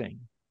everything.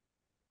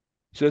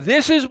 So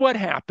this is what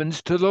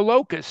happens to the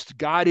locusts.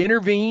 God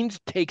intervenes,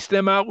 takes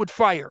them out with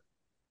fire.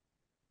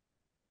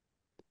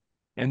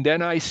 And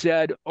then I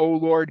said, O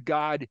Lord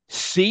God,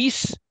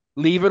 cease,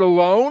 leave it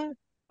alone.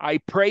 I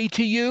pray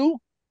to you.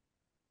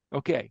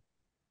 Okay.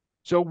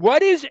 So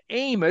what is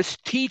Amos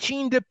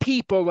teaching the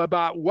people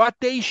about what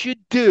they should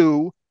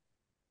do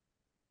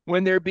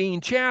when they're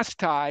being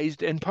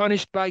chastised and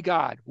punished by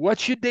God? What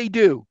should they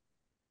do?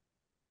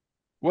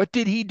 What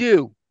did he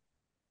do?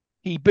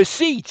 He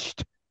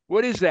beseeched.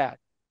 What is that?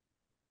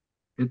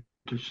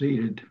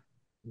 Interceded.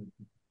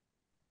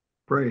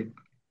 Prayed.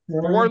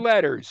 4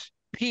 letters.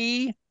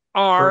 P-R-A-Y.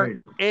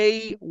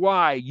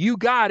 You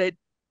got it.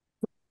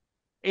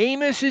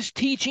 Amos is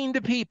teaching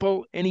the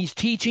people, and he's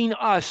teaching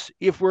us,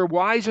 if we're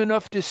wise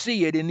enough to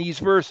see it in these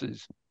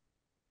verses,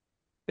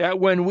 that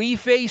when we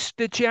face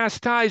the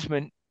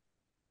chastisement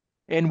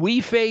and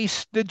we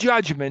face the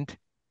judgment,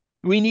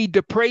 we need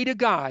to pray to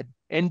God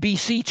and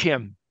beseech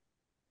him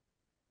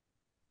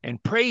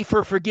and pray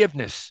for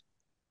forgiveness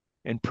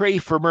and pray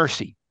for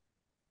mercy.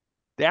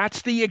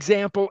 That's the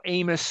example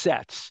Amos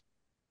sets.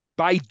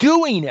 By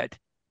doing it,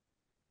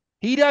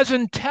 he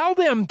doesn't tell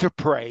them to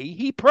pray,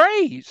 he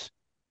prays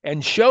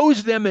and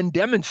shows them and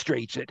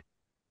demonstrates it.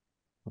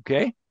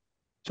 Okay?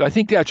 So I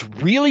think that's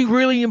really,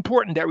 really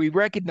important that we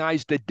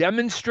recognize the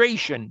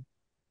demonstration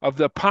of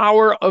the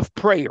power of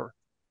prayer.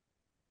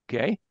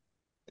 Okay?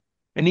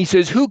 And he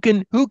says, who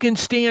can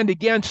stand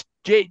against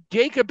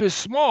Jacob is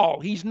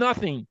small, he's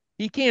nothing.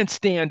 He can't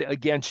stand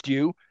against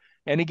you.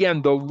 And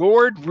again, the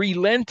Lord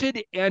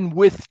relented and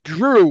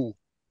withdrew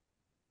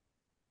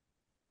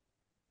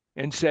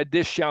and said,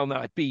 this shall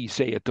not be,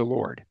 saith the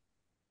Lord.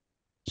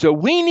 So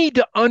we need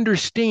to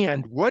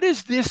understand, what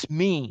does this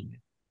mean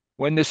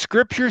when the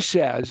scripture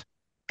says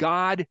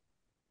God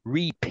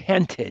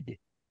repented?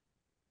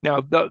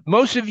 Now,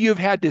 most of you have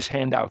had this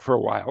handout for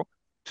a while,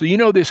 so you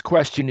know this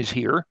question is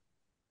here.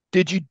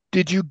 Did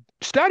you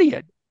study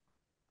it?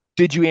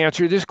 Did you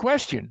answer this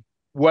question?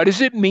 What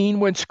does it mean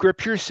when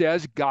scripture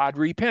says God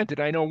repented?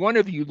 I know one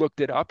of you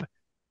looked it up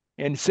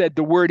and said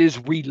the word is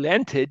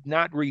relented,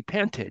 not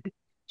repented.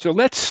 So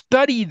let's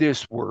study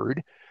this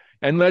word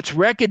and let's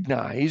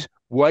recognize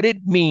what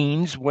it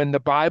means when the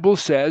Bible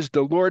says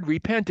the Lord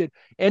repented.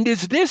 And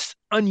is this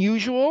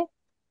unusual?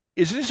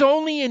 Is this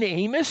only in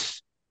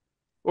Amos?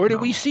 Or do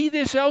we see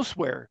this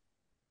elsewhere?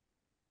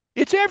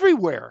 It's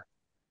everywhere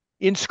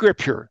in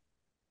scripture.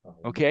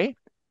 Okay?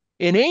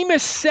 In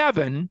Amos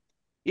 7,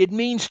 it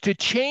means to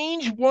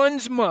change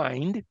one's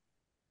mind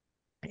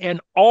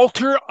and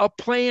alter a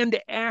planned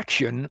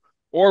action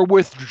or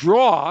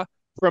withdraw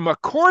from a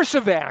course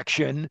of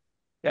action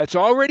that's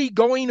already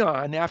going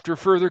on after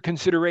further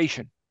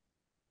consideration.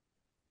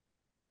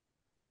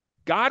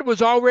 God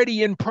was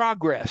already in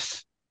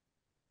progress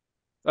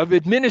of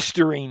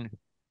administering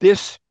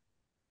this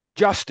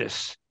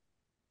justice.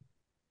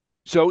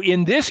 So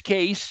in this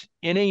case,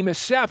 in Amos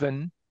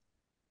 7,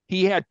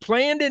 he had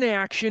planned an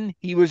action,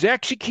 he was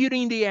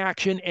executing the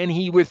action, and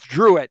he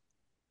withdrew it.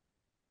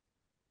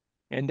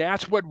 And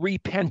that's what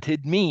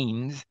repented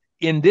means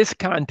in this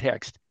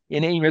context,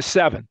 in Amos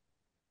 7.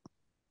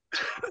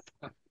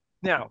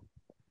 Now,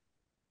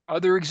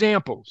 other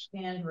examples.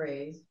 Hand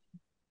raised.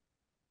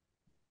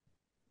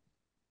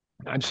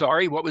 I'm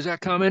sorry, what was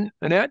that comment,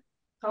 Annette?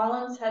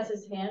 Collins has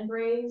his hand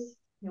raised.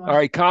 All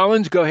right,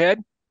 Collins, go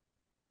ahead.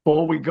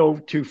 Before we go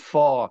too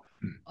far,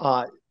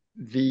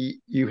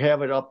 you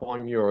have it up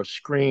on your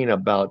screen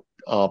about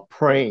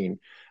praying,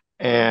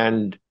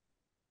 and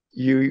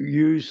you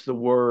use the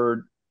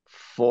word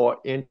for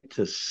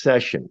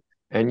intercession,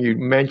 and you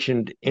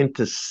mentioned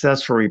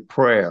intercessory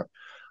prayer.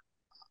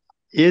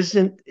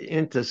 Isn't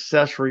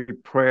intercessory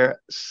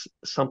prayer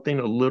something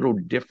a little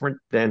different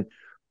than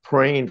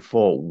praying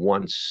for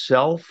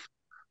oneself?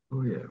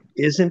 Oh, yeah.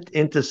 Isn't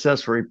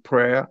intercessory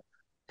prayer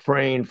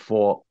praying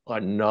for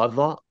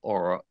another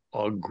or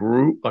a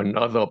group,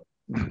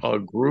 a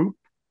group?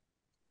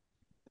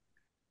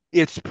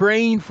 It's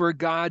praying for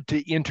God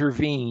to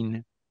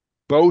intervene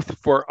both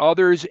for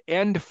others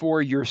and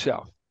for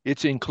yourself.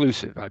 It's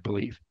inclusive, I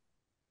believe.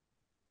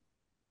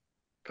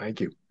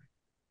 Thank you.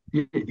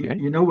 Okay.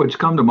 You know what's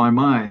come to my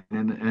mind,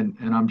 and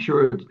I'm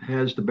sure it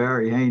has to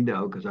Barry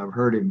Haendel because I've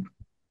heard him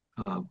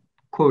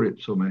quote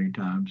it so many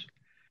times.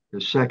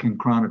 The Second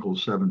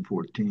Chronicles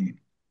 7:14.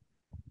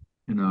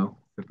 You know,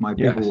 if my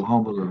people Yes. will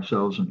humble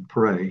themselves and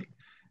pray,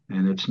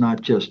 and it's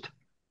not just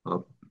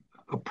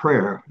a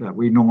prayer that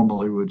we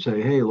normally would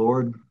say, "Hey,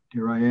 Lord,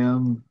 here I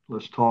am.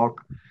 Let's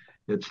talk."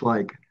 It's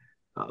like,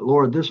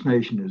 Lord, this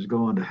nation is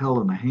going to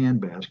hell in a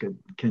handbasket.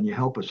 Can you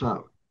help us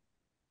out?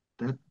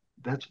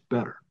 That's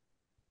better.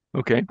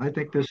 Okay. I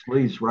think this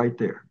leads right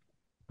there.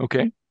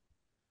 Okay.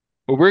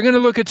 Well, we're going to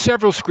look at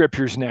several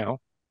scriptures now,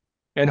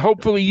 and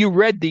hopefully you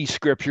read these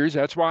scriptures.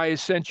 That's why I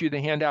sent you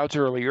the handouts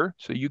earlier,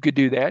 so you could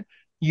do that.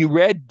 You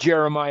read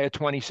Jeremiah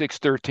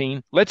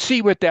 26:13. Let's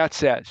see what that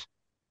says.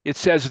 It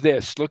says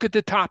this. Look at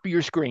the top of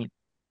your screen.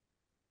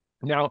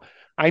 Now,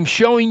 I'm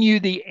showing you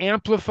the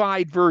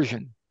amplified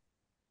version.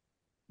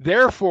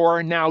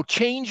 Therefore, now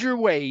change your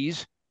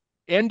ways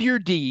and your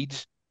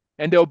deeds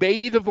and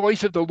obey the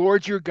voice of the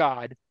Lord your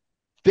God.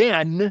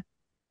 Then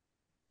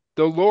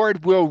the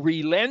Lord will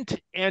relent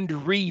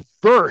and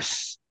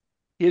reverse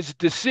his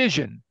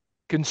decision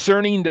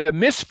concerning the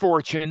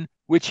misfortune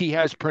which he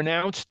has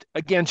pronounced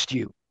against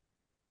you.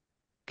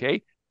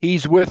 Okay?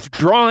 He's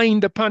withdrawing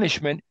the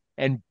punishment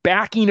and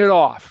backing it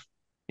off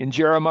in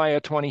Jeremiah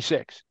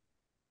 26.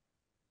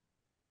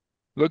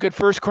 Look at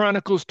 1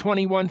 Chronicles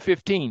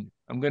 21:15.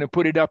 I'm going to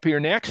put it up here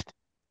next.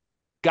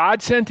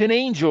 God sent an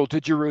angel to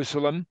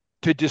Jerusalem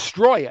to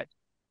destroy it.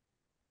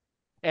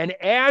 And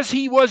as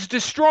he was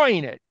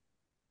destroying it,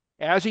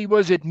 as he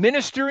was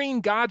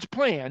administering God's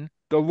plan,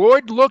 the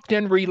Lord looked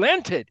and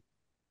relented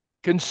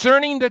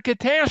concerning the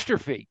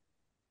catastrophe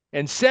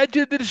and said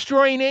to the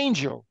destroying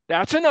angel,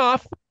 "That's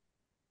enough.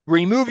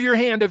 Remove your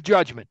hand of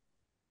judgment."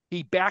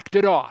 He backed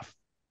it off.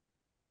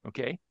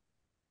 Okay?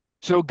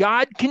 So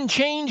God can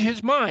change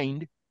his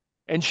mind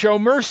and show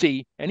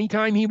mercy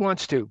anytime he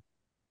wants to.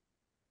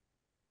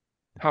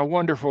 How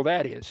wonderful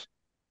that is.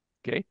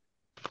 Okay?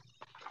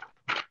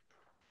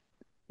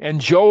 And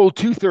Joel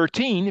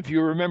 2:13, if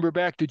you remember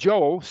back to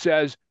Joel,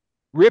 says,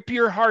 "Rip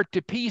your heart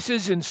to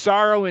pieces in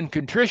sorrow and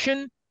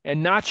contrition,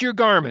 and not your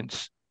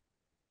garments.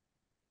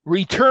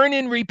 Return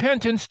in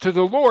repentance to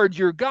the Lord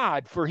your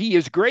God, for he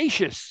is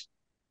gracious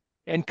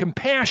and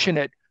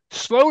compassionate,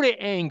 slow to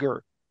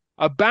anger,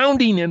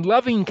 abounding in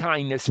loving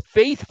kindness,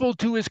 faithful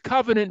to his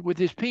covenant with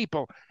his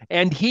people,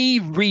 and he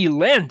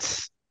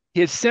relents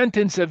his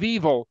sentence of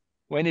evil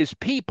when his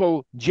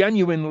people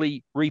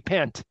genuinely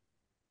repent."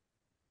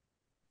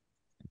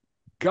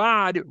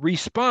 God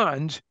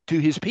responds to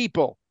his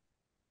people.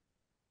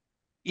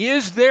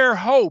 Is there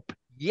hope?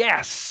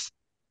 Yes.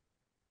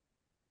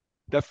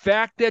 The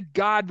fact that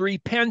God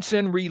repents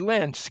and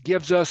relents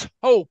gives us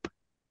hope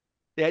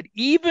that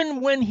even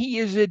when he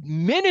is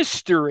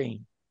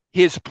administering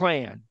his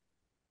plan,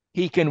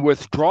 he can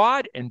withdraw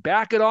it and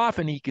back it off,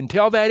 and he can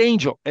tell that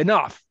angel,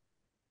 "Enough.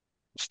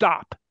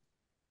 Stop.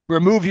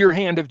 Remove your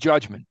hand of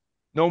judgment.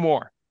 No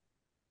more."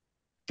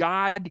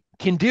 God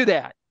can do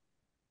that.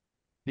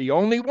 The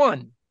only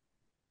one.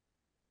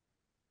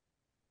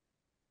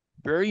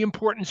 Very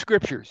important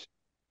scriptures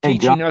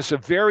teaching us a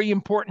very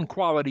important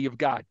quality of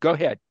God. Go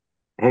ahead.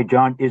 Hey,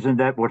 John, isn't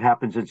that what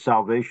happens in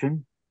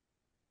salvation?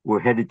 We're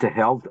headed to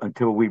hell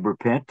until we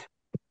repent,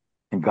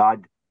 and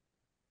God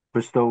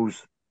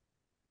bestows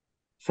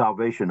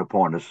salvation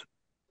upon us.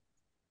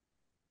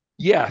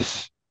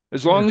 Yes,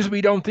 as long as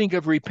we don't think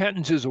of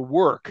repentance as a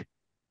work,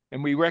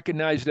 and we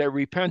recognize that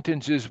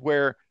repentance is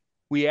where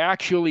we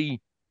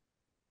actually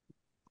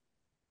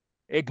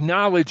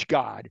acknowledge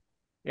God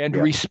and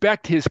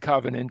respect his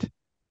covenant,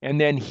 and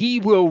then he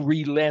will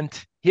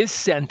relent his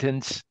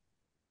sentence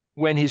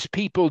when his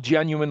people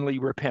genuinely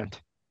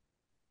repent.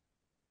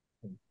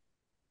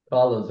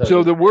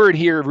 So the word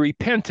here,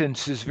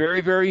 repentance, is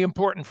very, very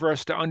important for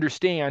us to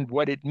understand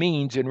what it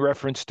means in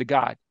reference to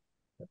God.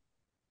 All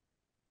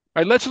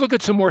right, let's look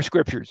at some more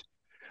scriptures.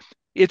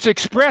 It's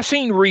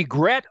expressing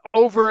regret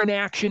over an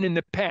action in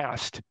the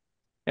past.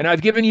 And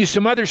I've given you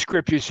some other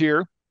scriptures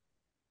here.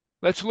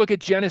 Let's look at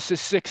Genesis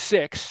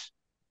 6:6.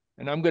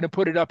 and I'm going to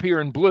put it up here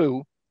in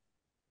blue,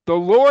 the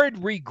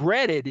Lord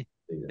regretted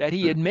that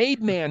he had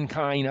made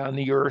mankind on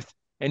the earth,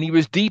 and he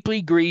was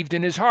deeply grieved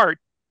in his heart.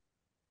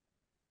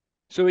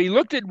 So he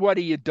looked at what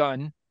he had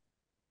done,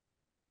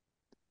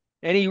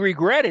 and he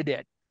regretted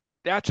it.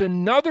 That's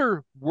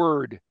another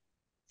word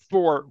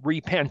for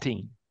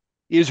repenting,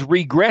 is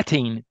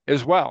regretting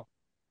as well.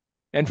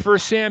 And 1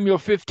 Samuel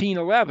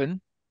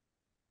 15:11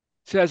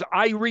 says,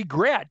 I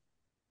regret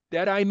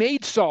that I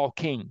made Saul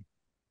king,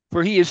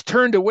 for he has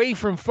turned away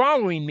from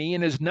following me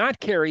and has not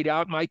carried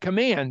out my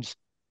commands.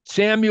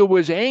 Samuel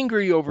was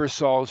angry over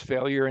Saul's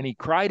failure, and he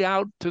cried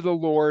out to the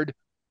Lord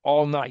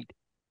all night.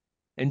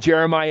 And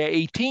Jeremiah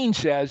 18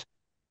 says,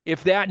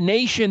 if that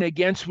nation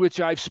against which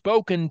I've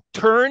spoken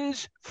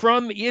turns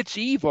from its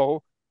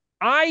evil,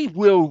 I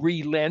will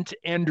relent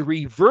and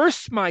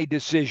reverse my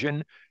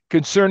decision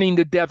concerning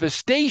the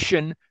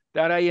devastation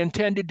that I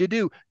intended to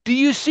do. Do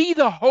you see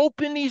the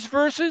hope in these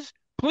verses?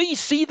 Please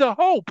see the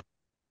hope.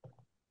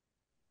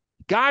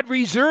 God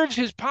reserves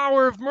his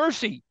power of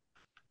mercy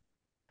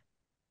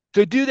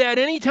to do that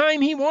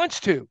anytime he wants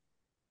to.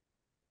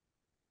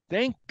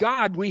 Thank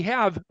God we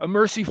have a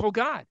merciful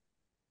God.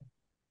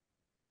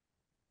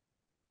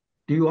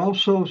 Do you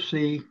also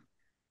see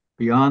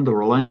beyond the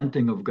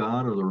relenting of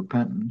God or the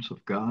repentance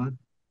of God,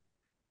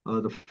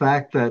 the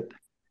fact that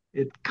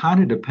it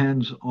kind of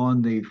depends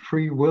on the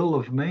free will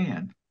of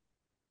man?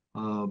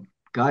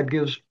 God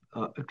gives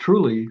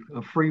truly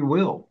a free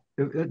will.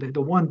 The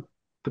one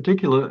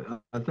particular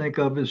I think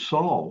of is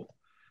Saul.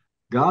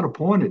 God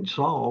appointed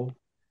Saul,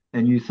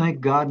 and you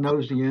think God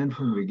knows the end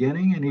from the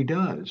beginning, and he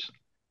does.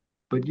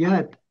 But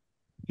yet,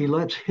 he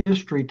lets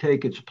history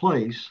take its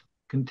place,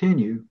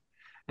 continue,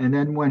 and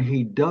then when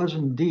he does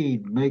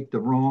indeed make the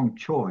wrong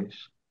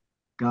choice,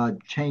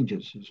 God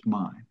changes his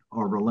mind,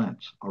 or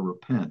relents, or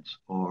repents,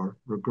 or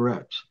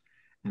regrets,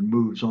 and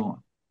moves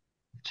on.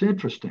 It's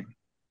interesting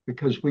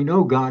because we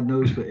know God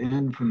knows the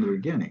end from the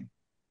beginning.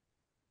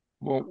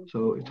 Well,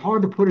 So it's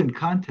hard to put in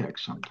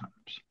context sometimes.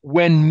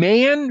 when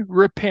man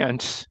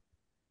repents,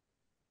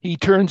 he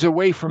turns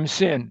away from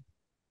sin.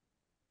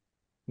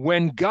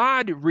 When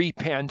God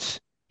repents,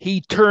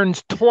 he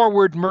turns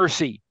toward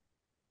mercy.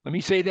 Let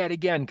me say that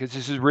again because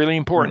this is really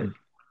important. Right.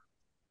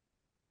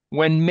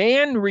 When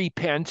man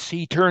repents,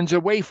 he turns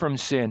away from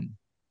sin.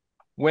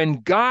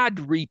 When God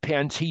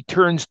repents, he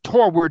turns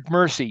toward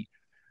mercy.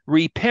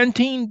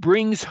 Repenting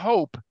brings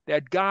hope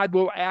that God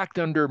will act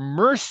under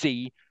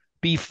mercy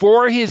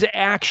before his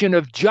action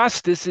of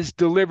justice is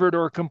delivered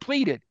or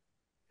completed.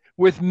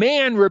 With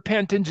man,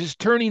 repentance is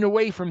turning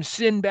away from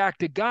sin back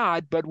to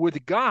God, but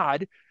with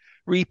God,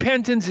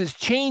 repentance is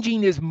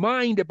changing his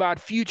mind about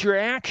future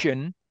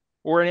action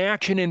or an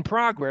action in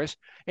progress,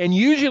 and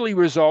usually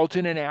results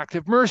in an act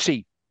of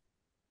mercy.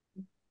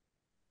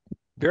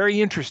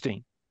 Very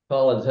interesting.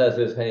 Collins has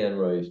his hand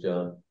raised,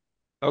 John.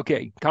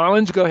 Okay,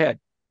 Collins, go ahead.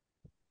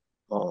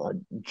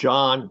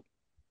 John,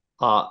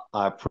 I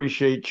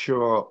appreciate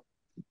your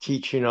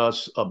teaching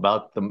us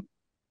about the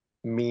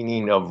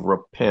meaning of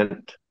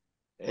repent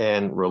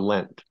and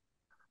relent.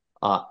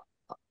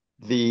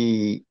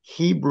 The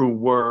Hebrew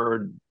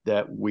word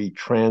that we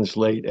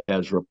translate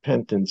as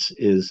repentance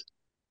is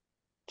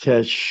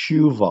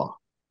teshuvah,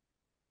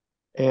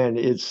 and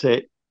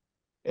teshuvah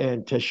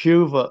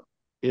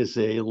is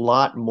a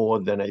lot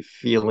more than a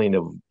feeling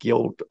of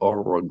guilt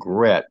or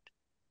regret.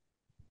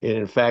 It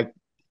in fact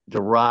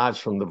derives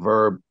from the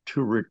verb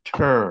to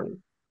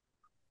return.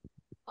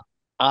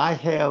 I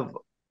have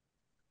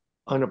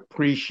an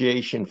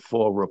appreciation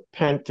for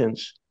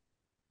repentance,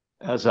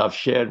 as I've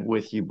shared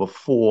with you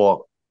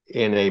before,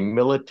 in a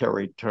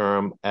military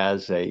term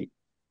as a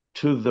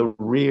to the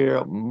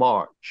rear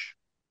march.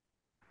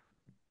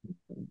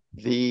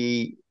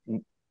 The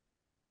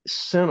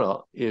sinner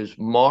is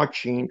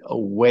marching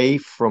away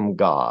from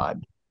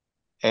God,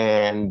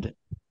 and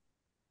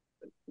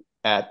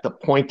at the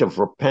point of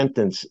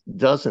repentance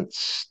doesn't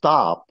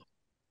stop,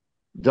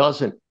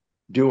 doesn't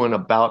do an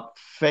about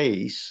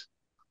face,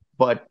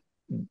 but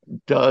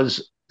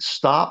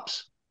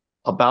stops,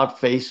 about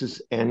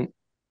faces, and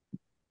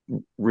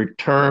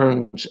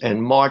returns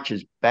and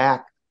marches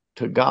back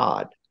to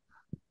God.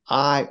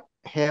 I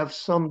have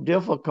some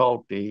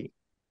difficulty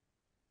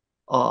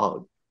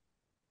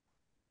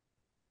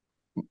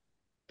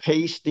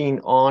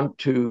pasting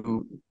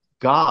onto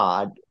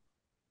God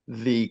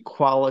the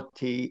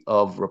quality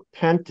of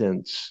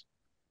repentance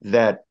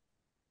that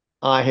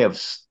I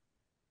have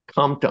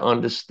come to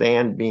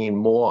understand being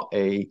more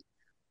a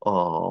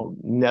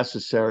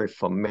necessary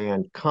for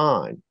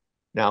mankind.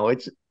 Now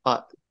it's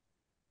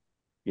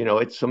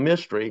it's a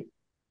mystery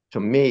to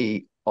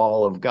me,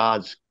 all of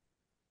God's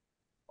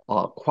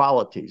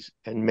qualities,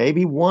 and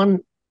maybe one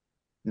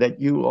that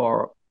you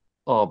are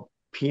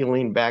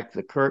peeling back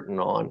the curtain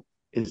on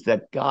is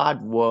that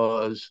God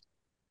was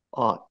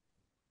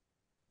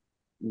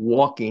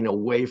walking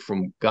away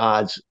from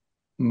God's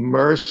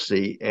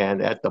mercy,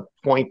 and at the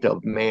point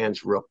of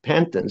man's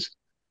repentance,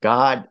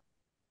 God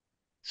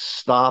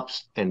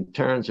stops and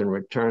turns and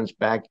returns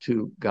back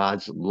to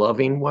God's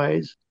loving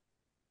ways.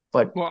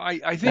 But Well,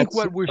 I think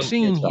what we're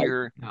seeing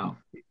here No.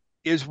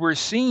 is we're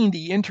seeing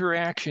the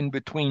interaction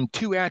between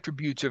two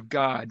attributes of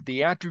God,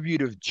 the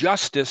attribute of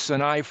justice,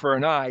 an eye for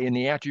an eye, and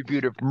the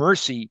attribute of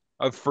mercy,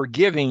 of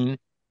forgiving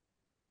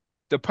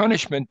the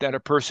punishment that a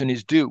person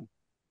is due.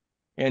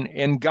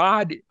 And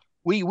God,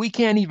 we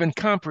can't even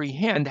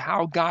comprehend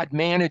how God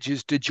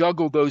manages to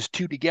juggle those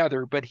two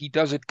together, but he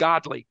does it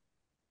godly.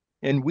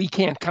 And we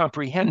can't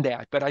comprehend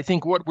that. But I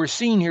think what we're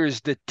seeing here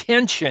is the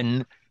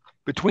tension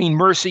between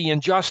mercy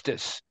and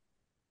justice,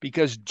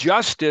 because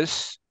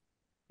justice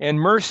and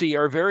mercy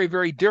are very,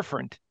 very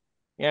different.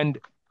 And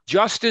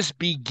justice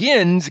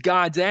begins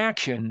God's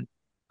action.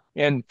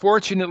 And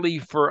fortunately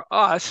for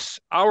us,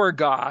 our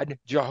God,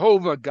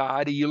 Jehovah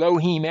God,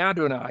 Elohim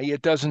Adonai,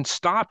 it doesn't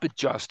stop at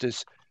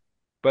justice,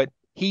 but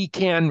he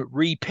can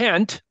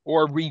repent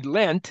or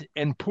relent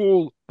and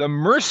pull the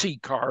mercy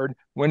card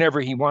whenever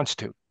he wants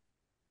to.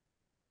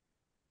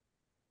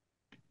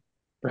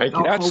 thank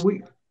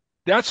you.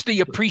 That's the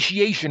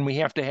appreciation we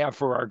have to have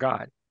for our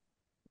God.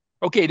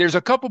 Okay, there's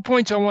a couple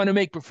points I want to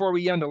make before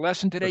we end the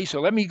lesson today. So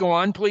let me go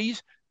on,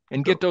 please,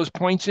 and get those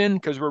points in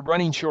because we're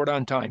running short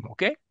on time,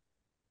 okay?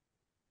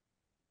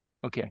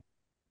 Okay.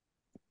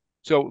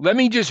 So let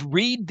me just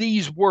read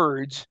these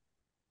words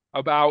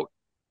about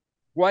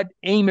what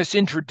Amos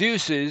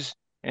introduces,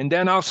 and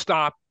then I'll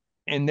stop,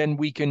 and then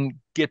we can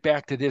get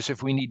back to this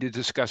if we need to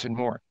discuss it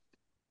more.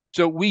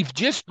 So we've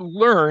just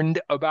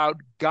learned about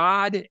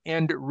God,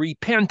 and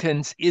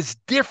repentance is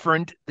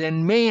different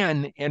than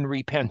man and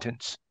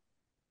repentance.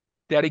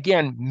 That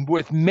again,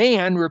 with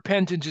man,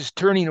 repentance is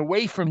turning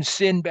away from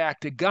sin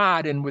back to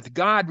God, and with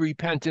God,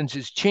 repentance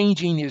is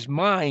changing his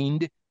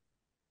mind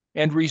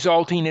and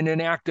resulting in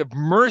an act of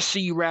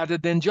mercy rather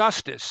than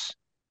justice.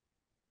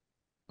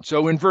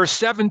 So in verse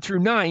 7 through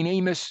 9,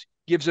 Amos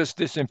gives us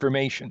this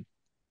information.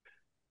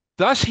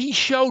 Thus he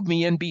showed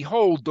me, and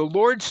behold, the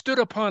Lord stood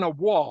upon a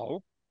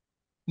wall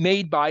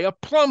made by a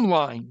plumb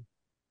line,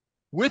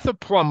 with a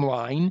plumb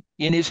line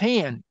in his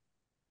hand.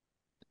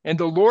 And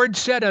the Lord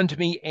said unto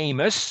me,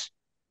 Amos,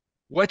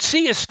 what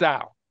seest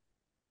thou?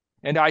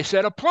 And I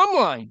said, a plumb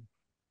line.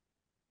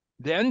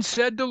 Then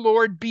said the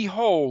Lord,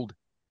 behold,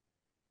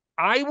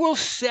 I will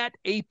set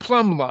a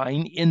plumb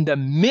line in the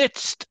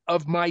midst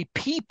of my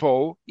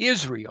people,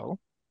 Israel.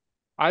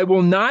 I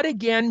will not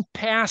again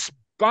pass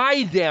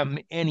by them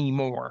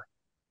anymore.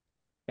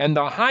 And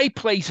the high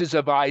places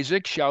of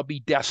Isaac shall be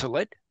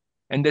desolate,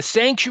 and the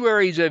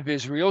sanctuaries of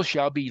Israel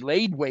shall be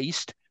laid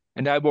waste,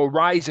 and I will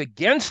rise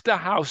against the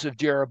house of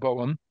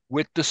Jeroboam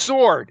with the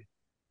sword.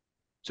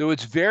 So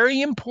it's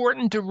very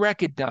important to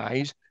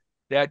recognize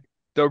that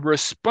the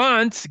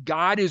response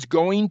God is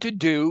going to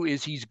do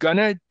is he's going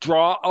to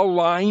draw a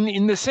line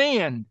in the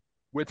sand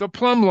with a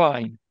plumb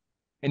line,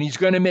 and he's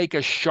going to make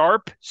a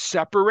sharp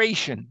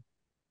separation.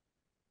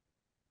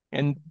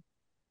 And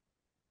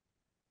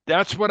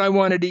that's what I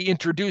wanted to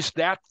introduce,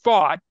 that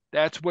thought.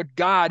 That's what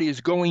God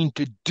is going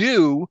to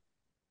do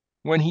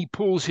when he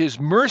pulls his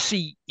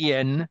mercy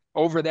in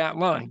over that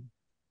line.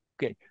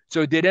 Okay,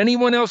 so did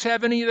anyone else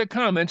have any other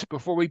comments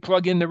before we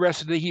plug in the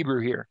rest of the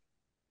Hebrew here?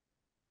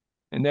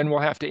 And then we'll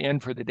have to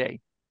end for the day.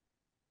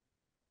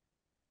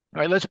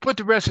 All right, let's put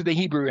the rest of the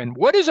Hebrew in.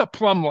 What is a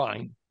plumb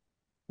line?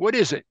 What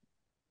is it?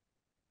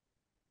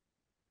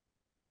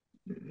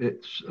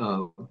 It's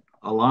a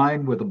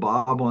line with a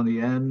bob on the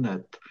end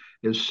that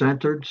is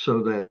centered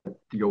so that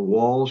your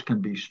walls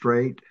can be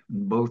straight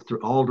in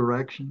all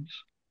directions.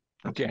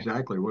 That's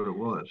exactly what it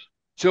was.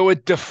 So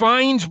it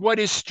defines what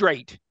is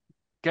straight.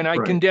 Can I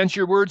Right. condense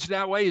your words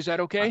that way? Is that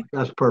okay?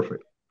 That's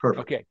perfect.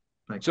 Perfect. Okay.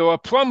 Thank So a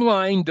plumb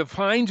line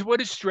defines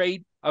what is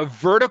straight, a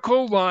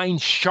vertical line,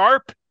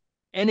 sharp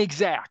and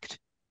exact.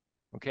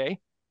 Okay.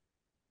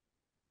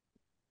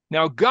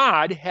 Now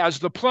God has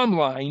the plumb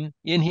line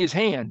in his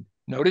hand.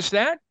 Notice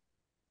that?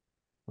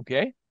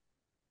 Okay.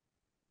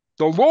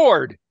 The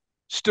Lord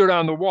stood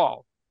on the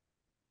wall.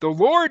 The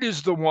Lord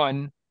is the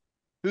one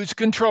who's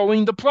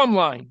controlling the plumb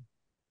line.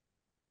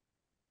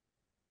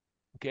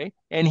 Okay.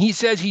 And he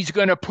says he's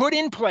going to put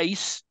in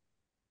place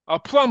a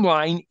plumb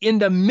line in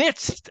the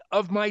midst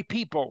of my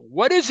people.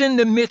 What does in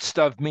the midst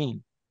of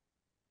mean?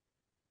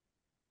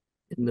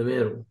 In the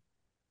middle.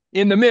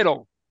 In the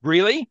middle.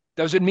 Really?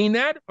 Does it mean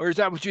that? Or is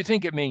that what you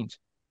think it means?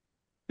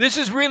 This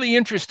is really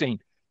interesting.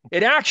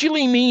 It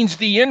actually means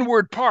the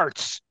inward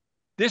parts.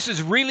 This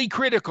is really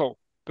critical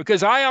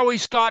because I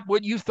always thought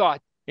what you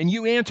thought, and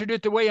you answered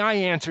it the way I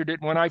answered it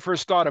when I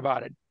first thought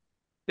about it,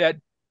 that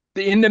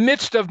in the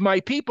midst of my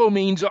people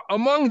means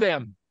among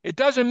them. It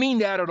doesn't mean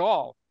that at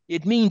all.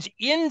 It means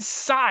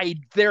inside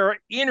their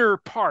inner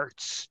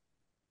parts.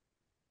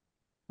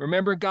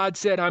 Remember, God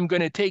said, I'm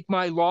going to take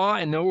my law,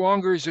 and no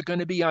longer is it going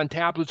to be on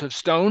tablets of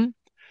stone,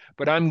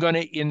 but I'm going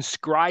to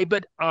inscribe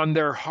it on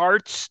their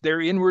hearts,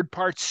 their inward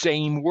parts.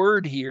 Same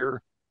word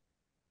here.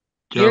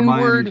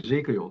 Jeremiah Inward and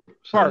Ezekiel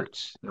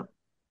parts. Yep.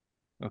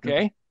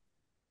 Okay. Yep.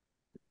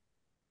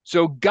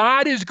 So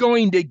God is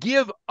going to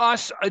give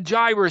us a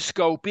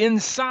gyroscope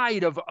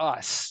inside of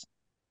us.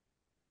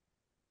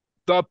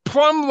 The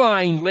plumb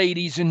line,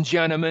 ladies and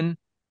gentlemen,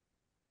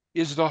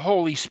 is the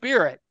Holy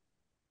Spirit.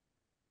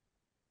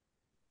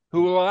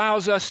 who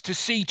allows us to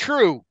see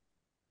true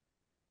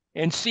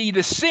and see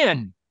the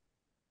sin.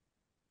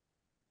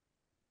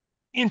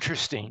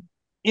 Interesting,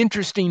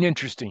 interesting,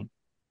 interesting.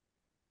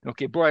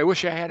 Okay, boy, I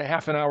wish I had a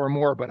half an hour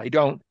more, but I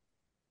don't.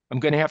 I'm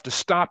going to have to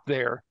stop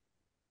there.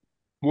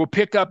 We'll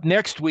pick up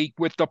next week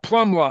with the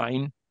plumb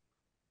line,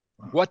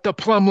 what the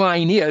plumb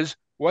line is,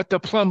 what the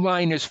plumb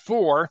line is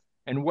for,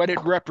 and what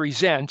it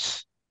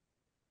represents.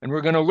 And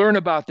we're going to learn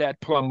about that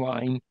plumb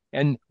line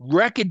and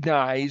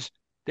recognize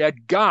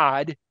that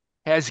God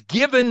has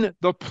given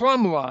the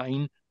plumb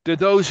line to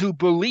those who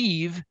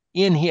believe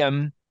in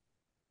him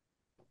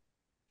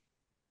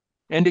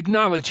and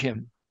acknowledge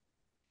him.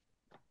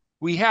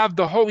 We have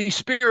the Holy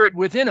Spirit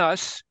within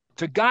us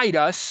to guide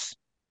us,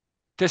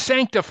 to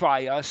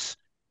sanctify us.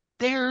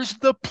 There's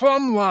the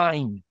plumb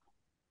line.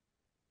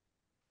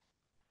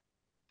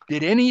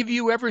 Did any of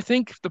you ever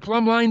think the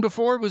plumb line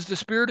before was the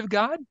Spirit of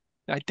God?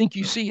 I think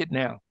you see it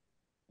now.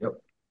 Yep.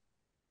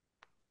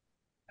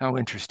 How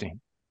interesting.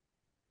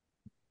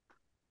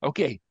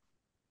 Okay,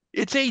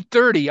 it's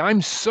 8:30.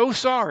 I'm so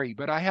sorry,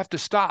 but I have to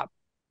stop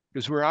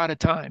because we're out of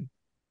time.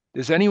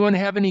 Does anyone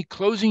have any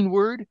closing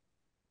word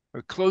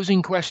or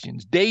closing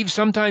questions? Dave,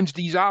 sometimes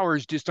these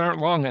hours just aren't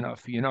long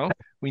enough, you know?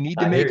 We need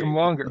to make them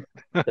longer.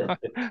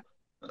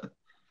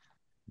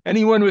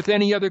 Anyone with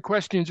any other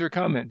questions or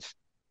comments?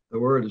 The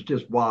word is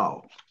just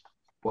wow.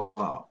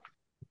 Wow.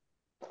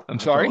 I'm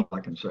That's sorry? all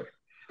I can say.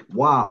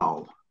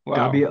 Wow. Wow.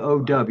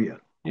 W-O-W.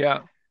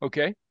 Yeah,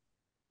 okay.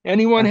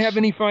 Anyone That's- have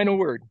any final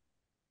word?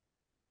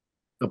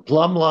 The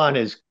plumb line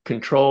is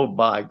controlled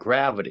by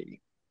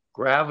gravity.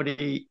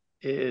 Gravity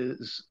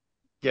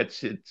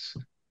gets its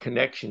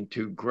connection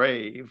to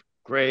grave.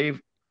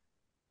 Grave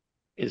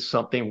is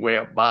something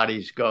where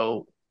bodies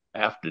go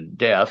after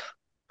death.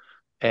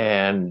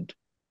 And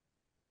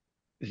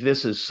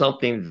this is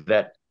something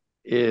that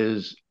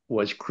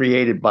was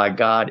created by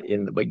God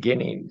in the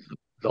beginning,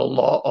 the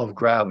law of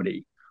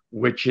gravity,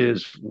 which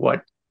is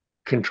what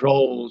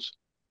controls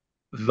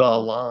the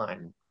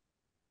line.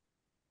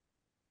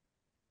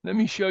 Let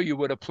me show you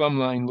what a plumb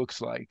line looks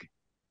like.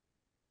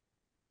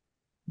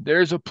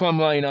 There's a plumb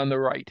line on the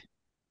right,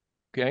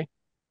 okay?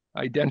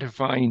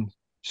 Identifying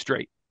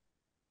straight.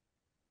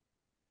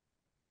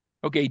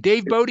 Okay,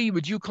 Dave Bodie,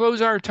 would you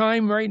close our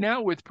time right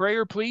now with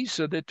prayer, please,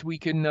 so that we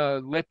can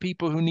let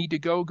people who need to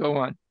go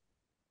on?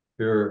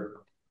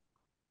 Sure.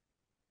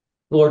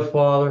 Lord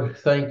Father,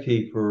 thank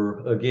you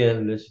for,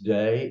 again, this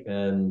day.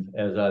 And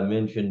as I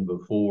mentioned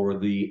before,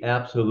 the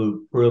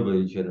absolute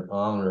privilege and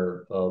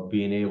honor of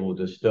being able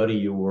to study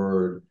your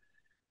word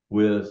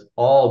with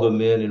all the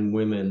men and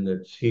women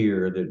that's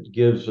here, that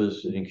gives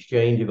us an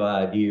exchange of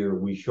idea.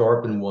 We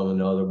sharpen one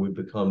another. We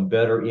become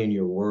better in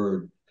your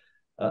word.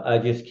 I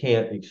just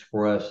can't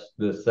express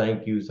the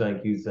thank you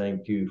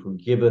for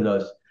giving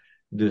us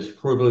this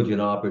privilege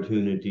and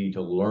opportunity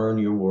to learn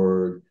your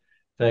word.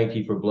 Thank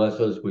you for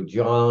blessing us with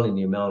John and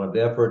the amount of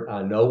effort.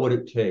 I know what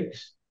it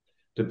takes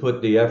to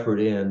put the effort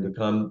in to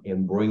come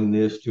and bring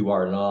this to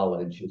our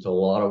knowledge. It's a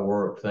lot of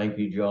work. Thank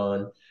you,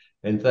 John.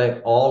 And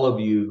thank all of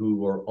you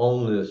who are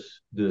on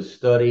this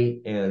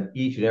study, and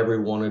each and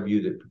every one of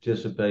you that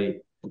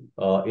participate.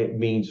 It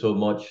means so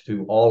much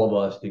to all of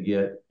us to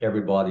get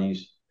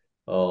everybody's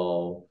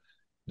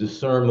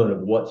discernment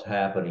of what's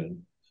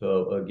happening.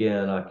 So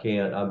again,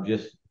 I'm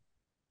just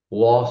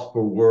lost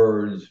for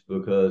words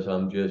because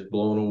I'm just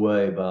blown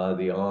away by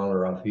the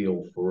honor I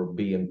feel for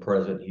being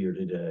present here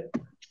today.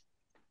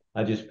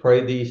 I just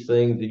pray these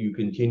things that you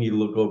continue to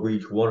look over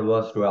each one of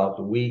us throughout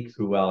the week,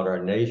 throughout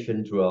our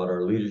nation, throughout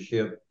our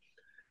leadership,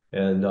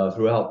 and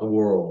throughout the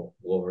world,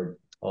 Lord.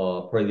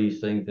 Pray these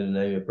things in the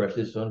name of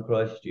precious Son,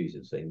 Christ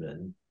Jesus.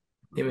 Amen.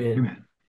 Amen. Amen.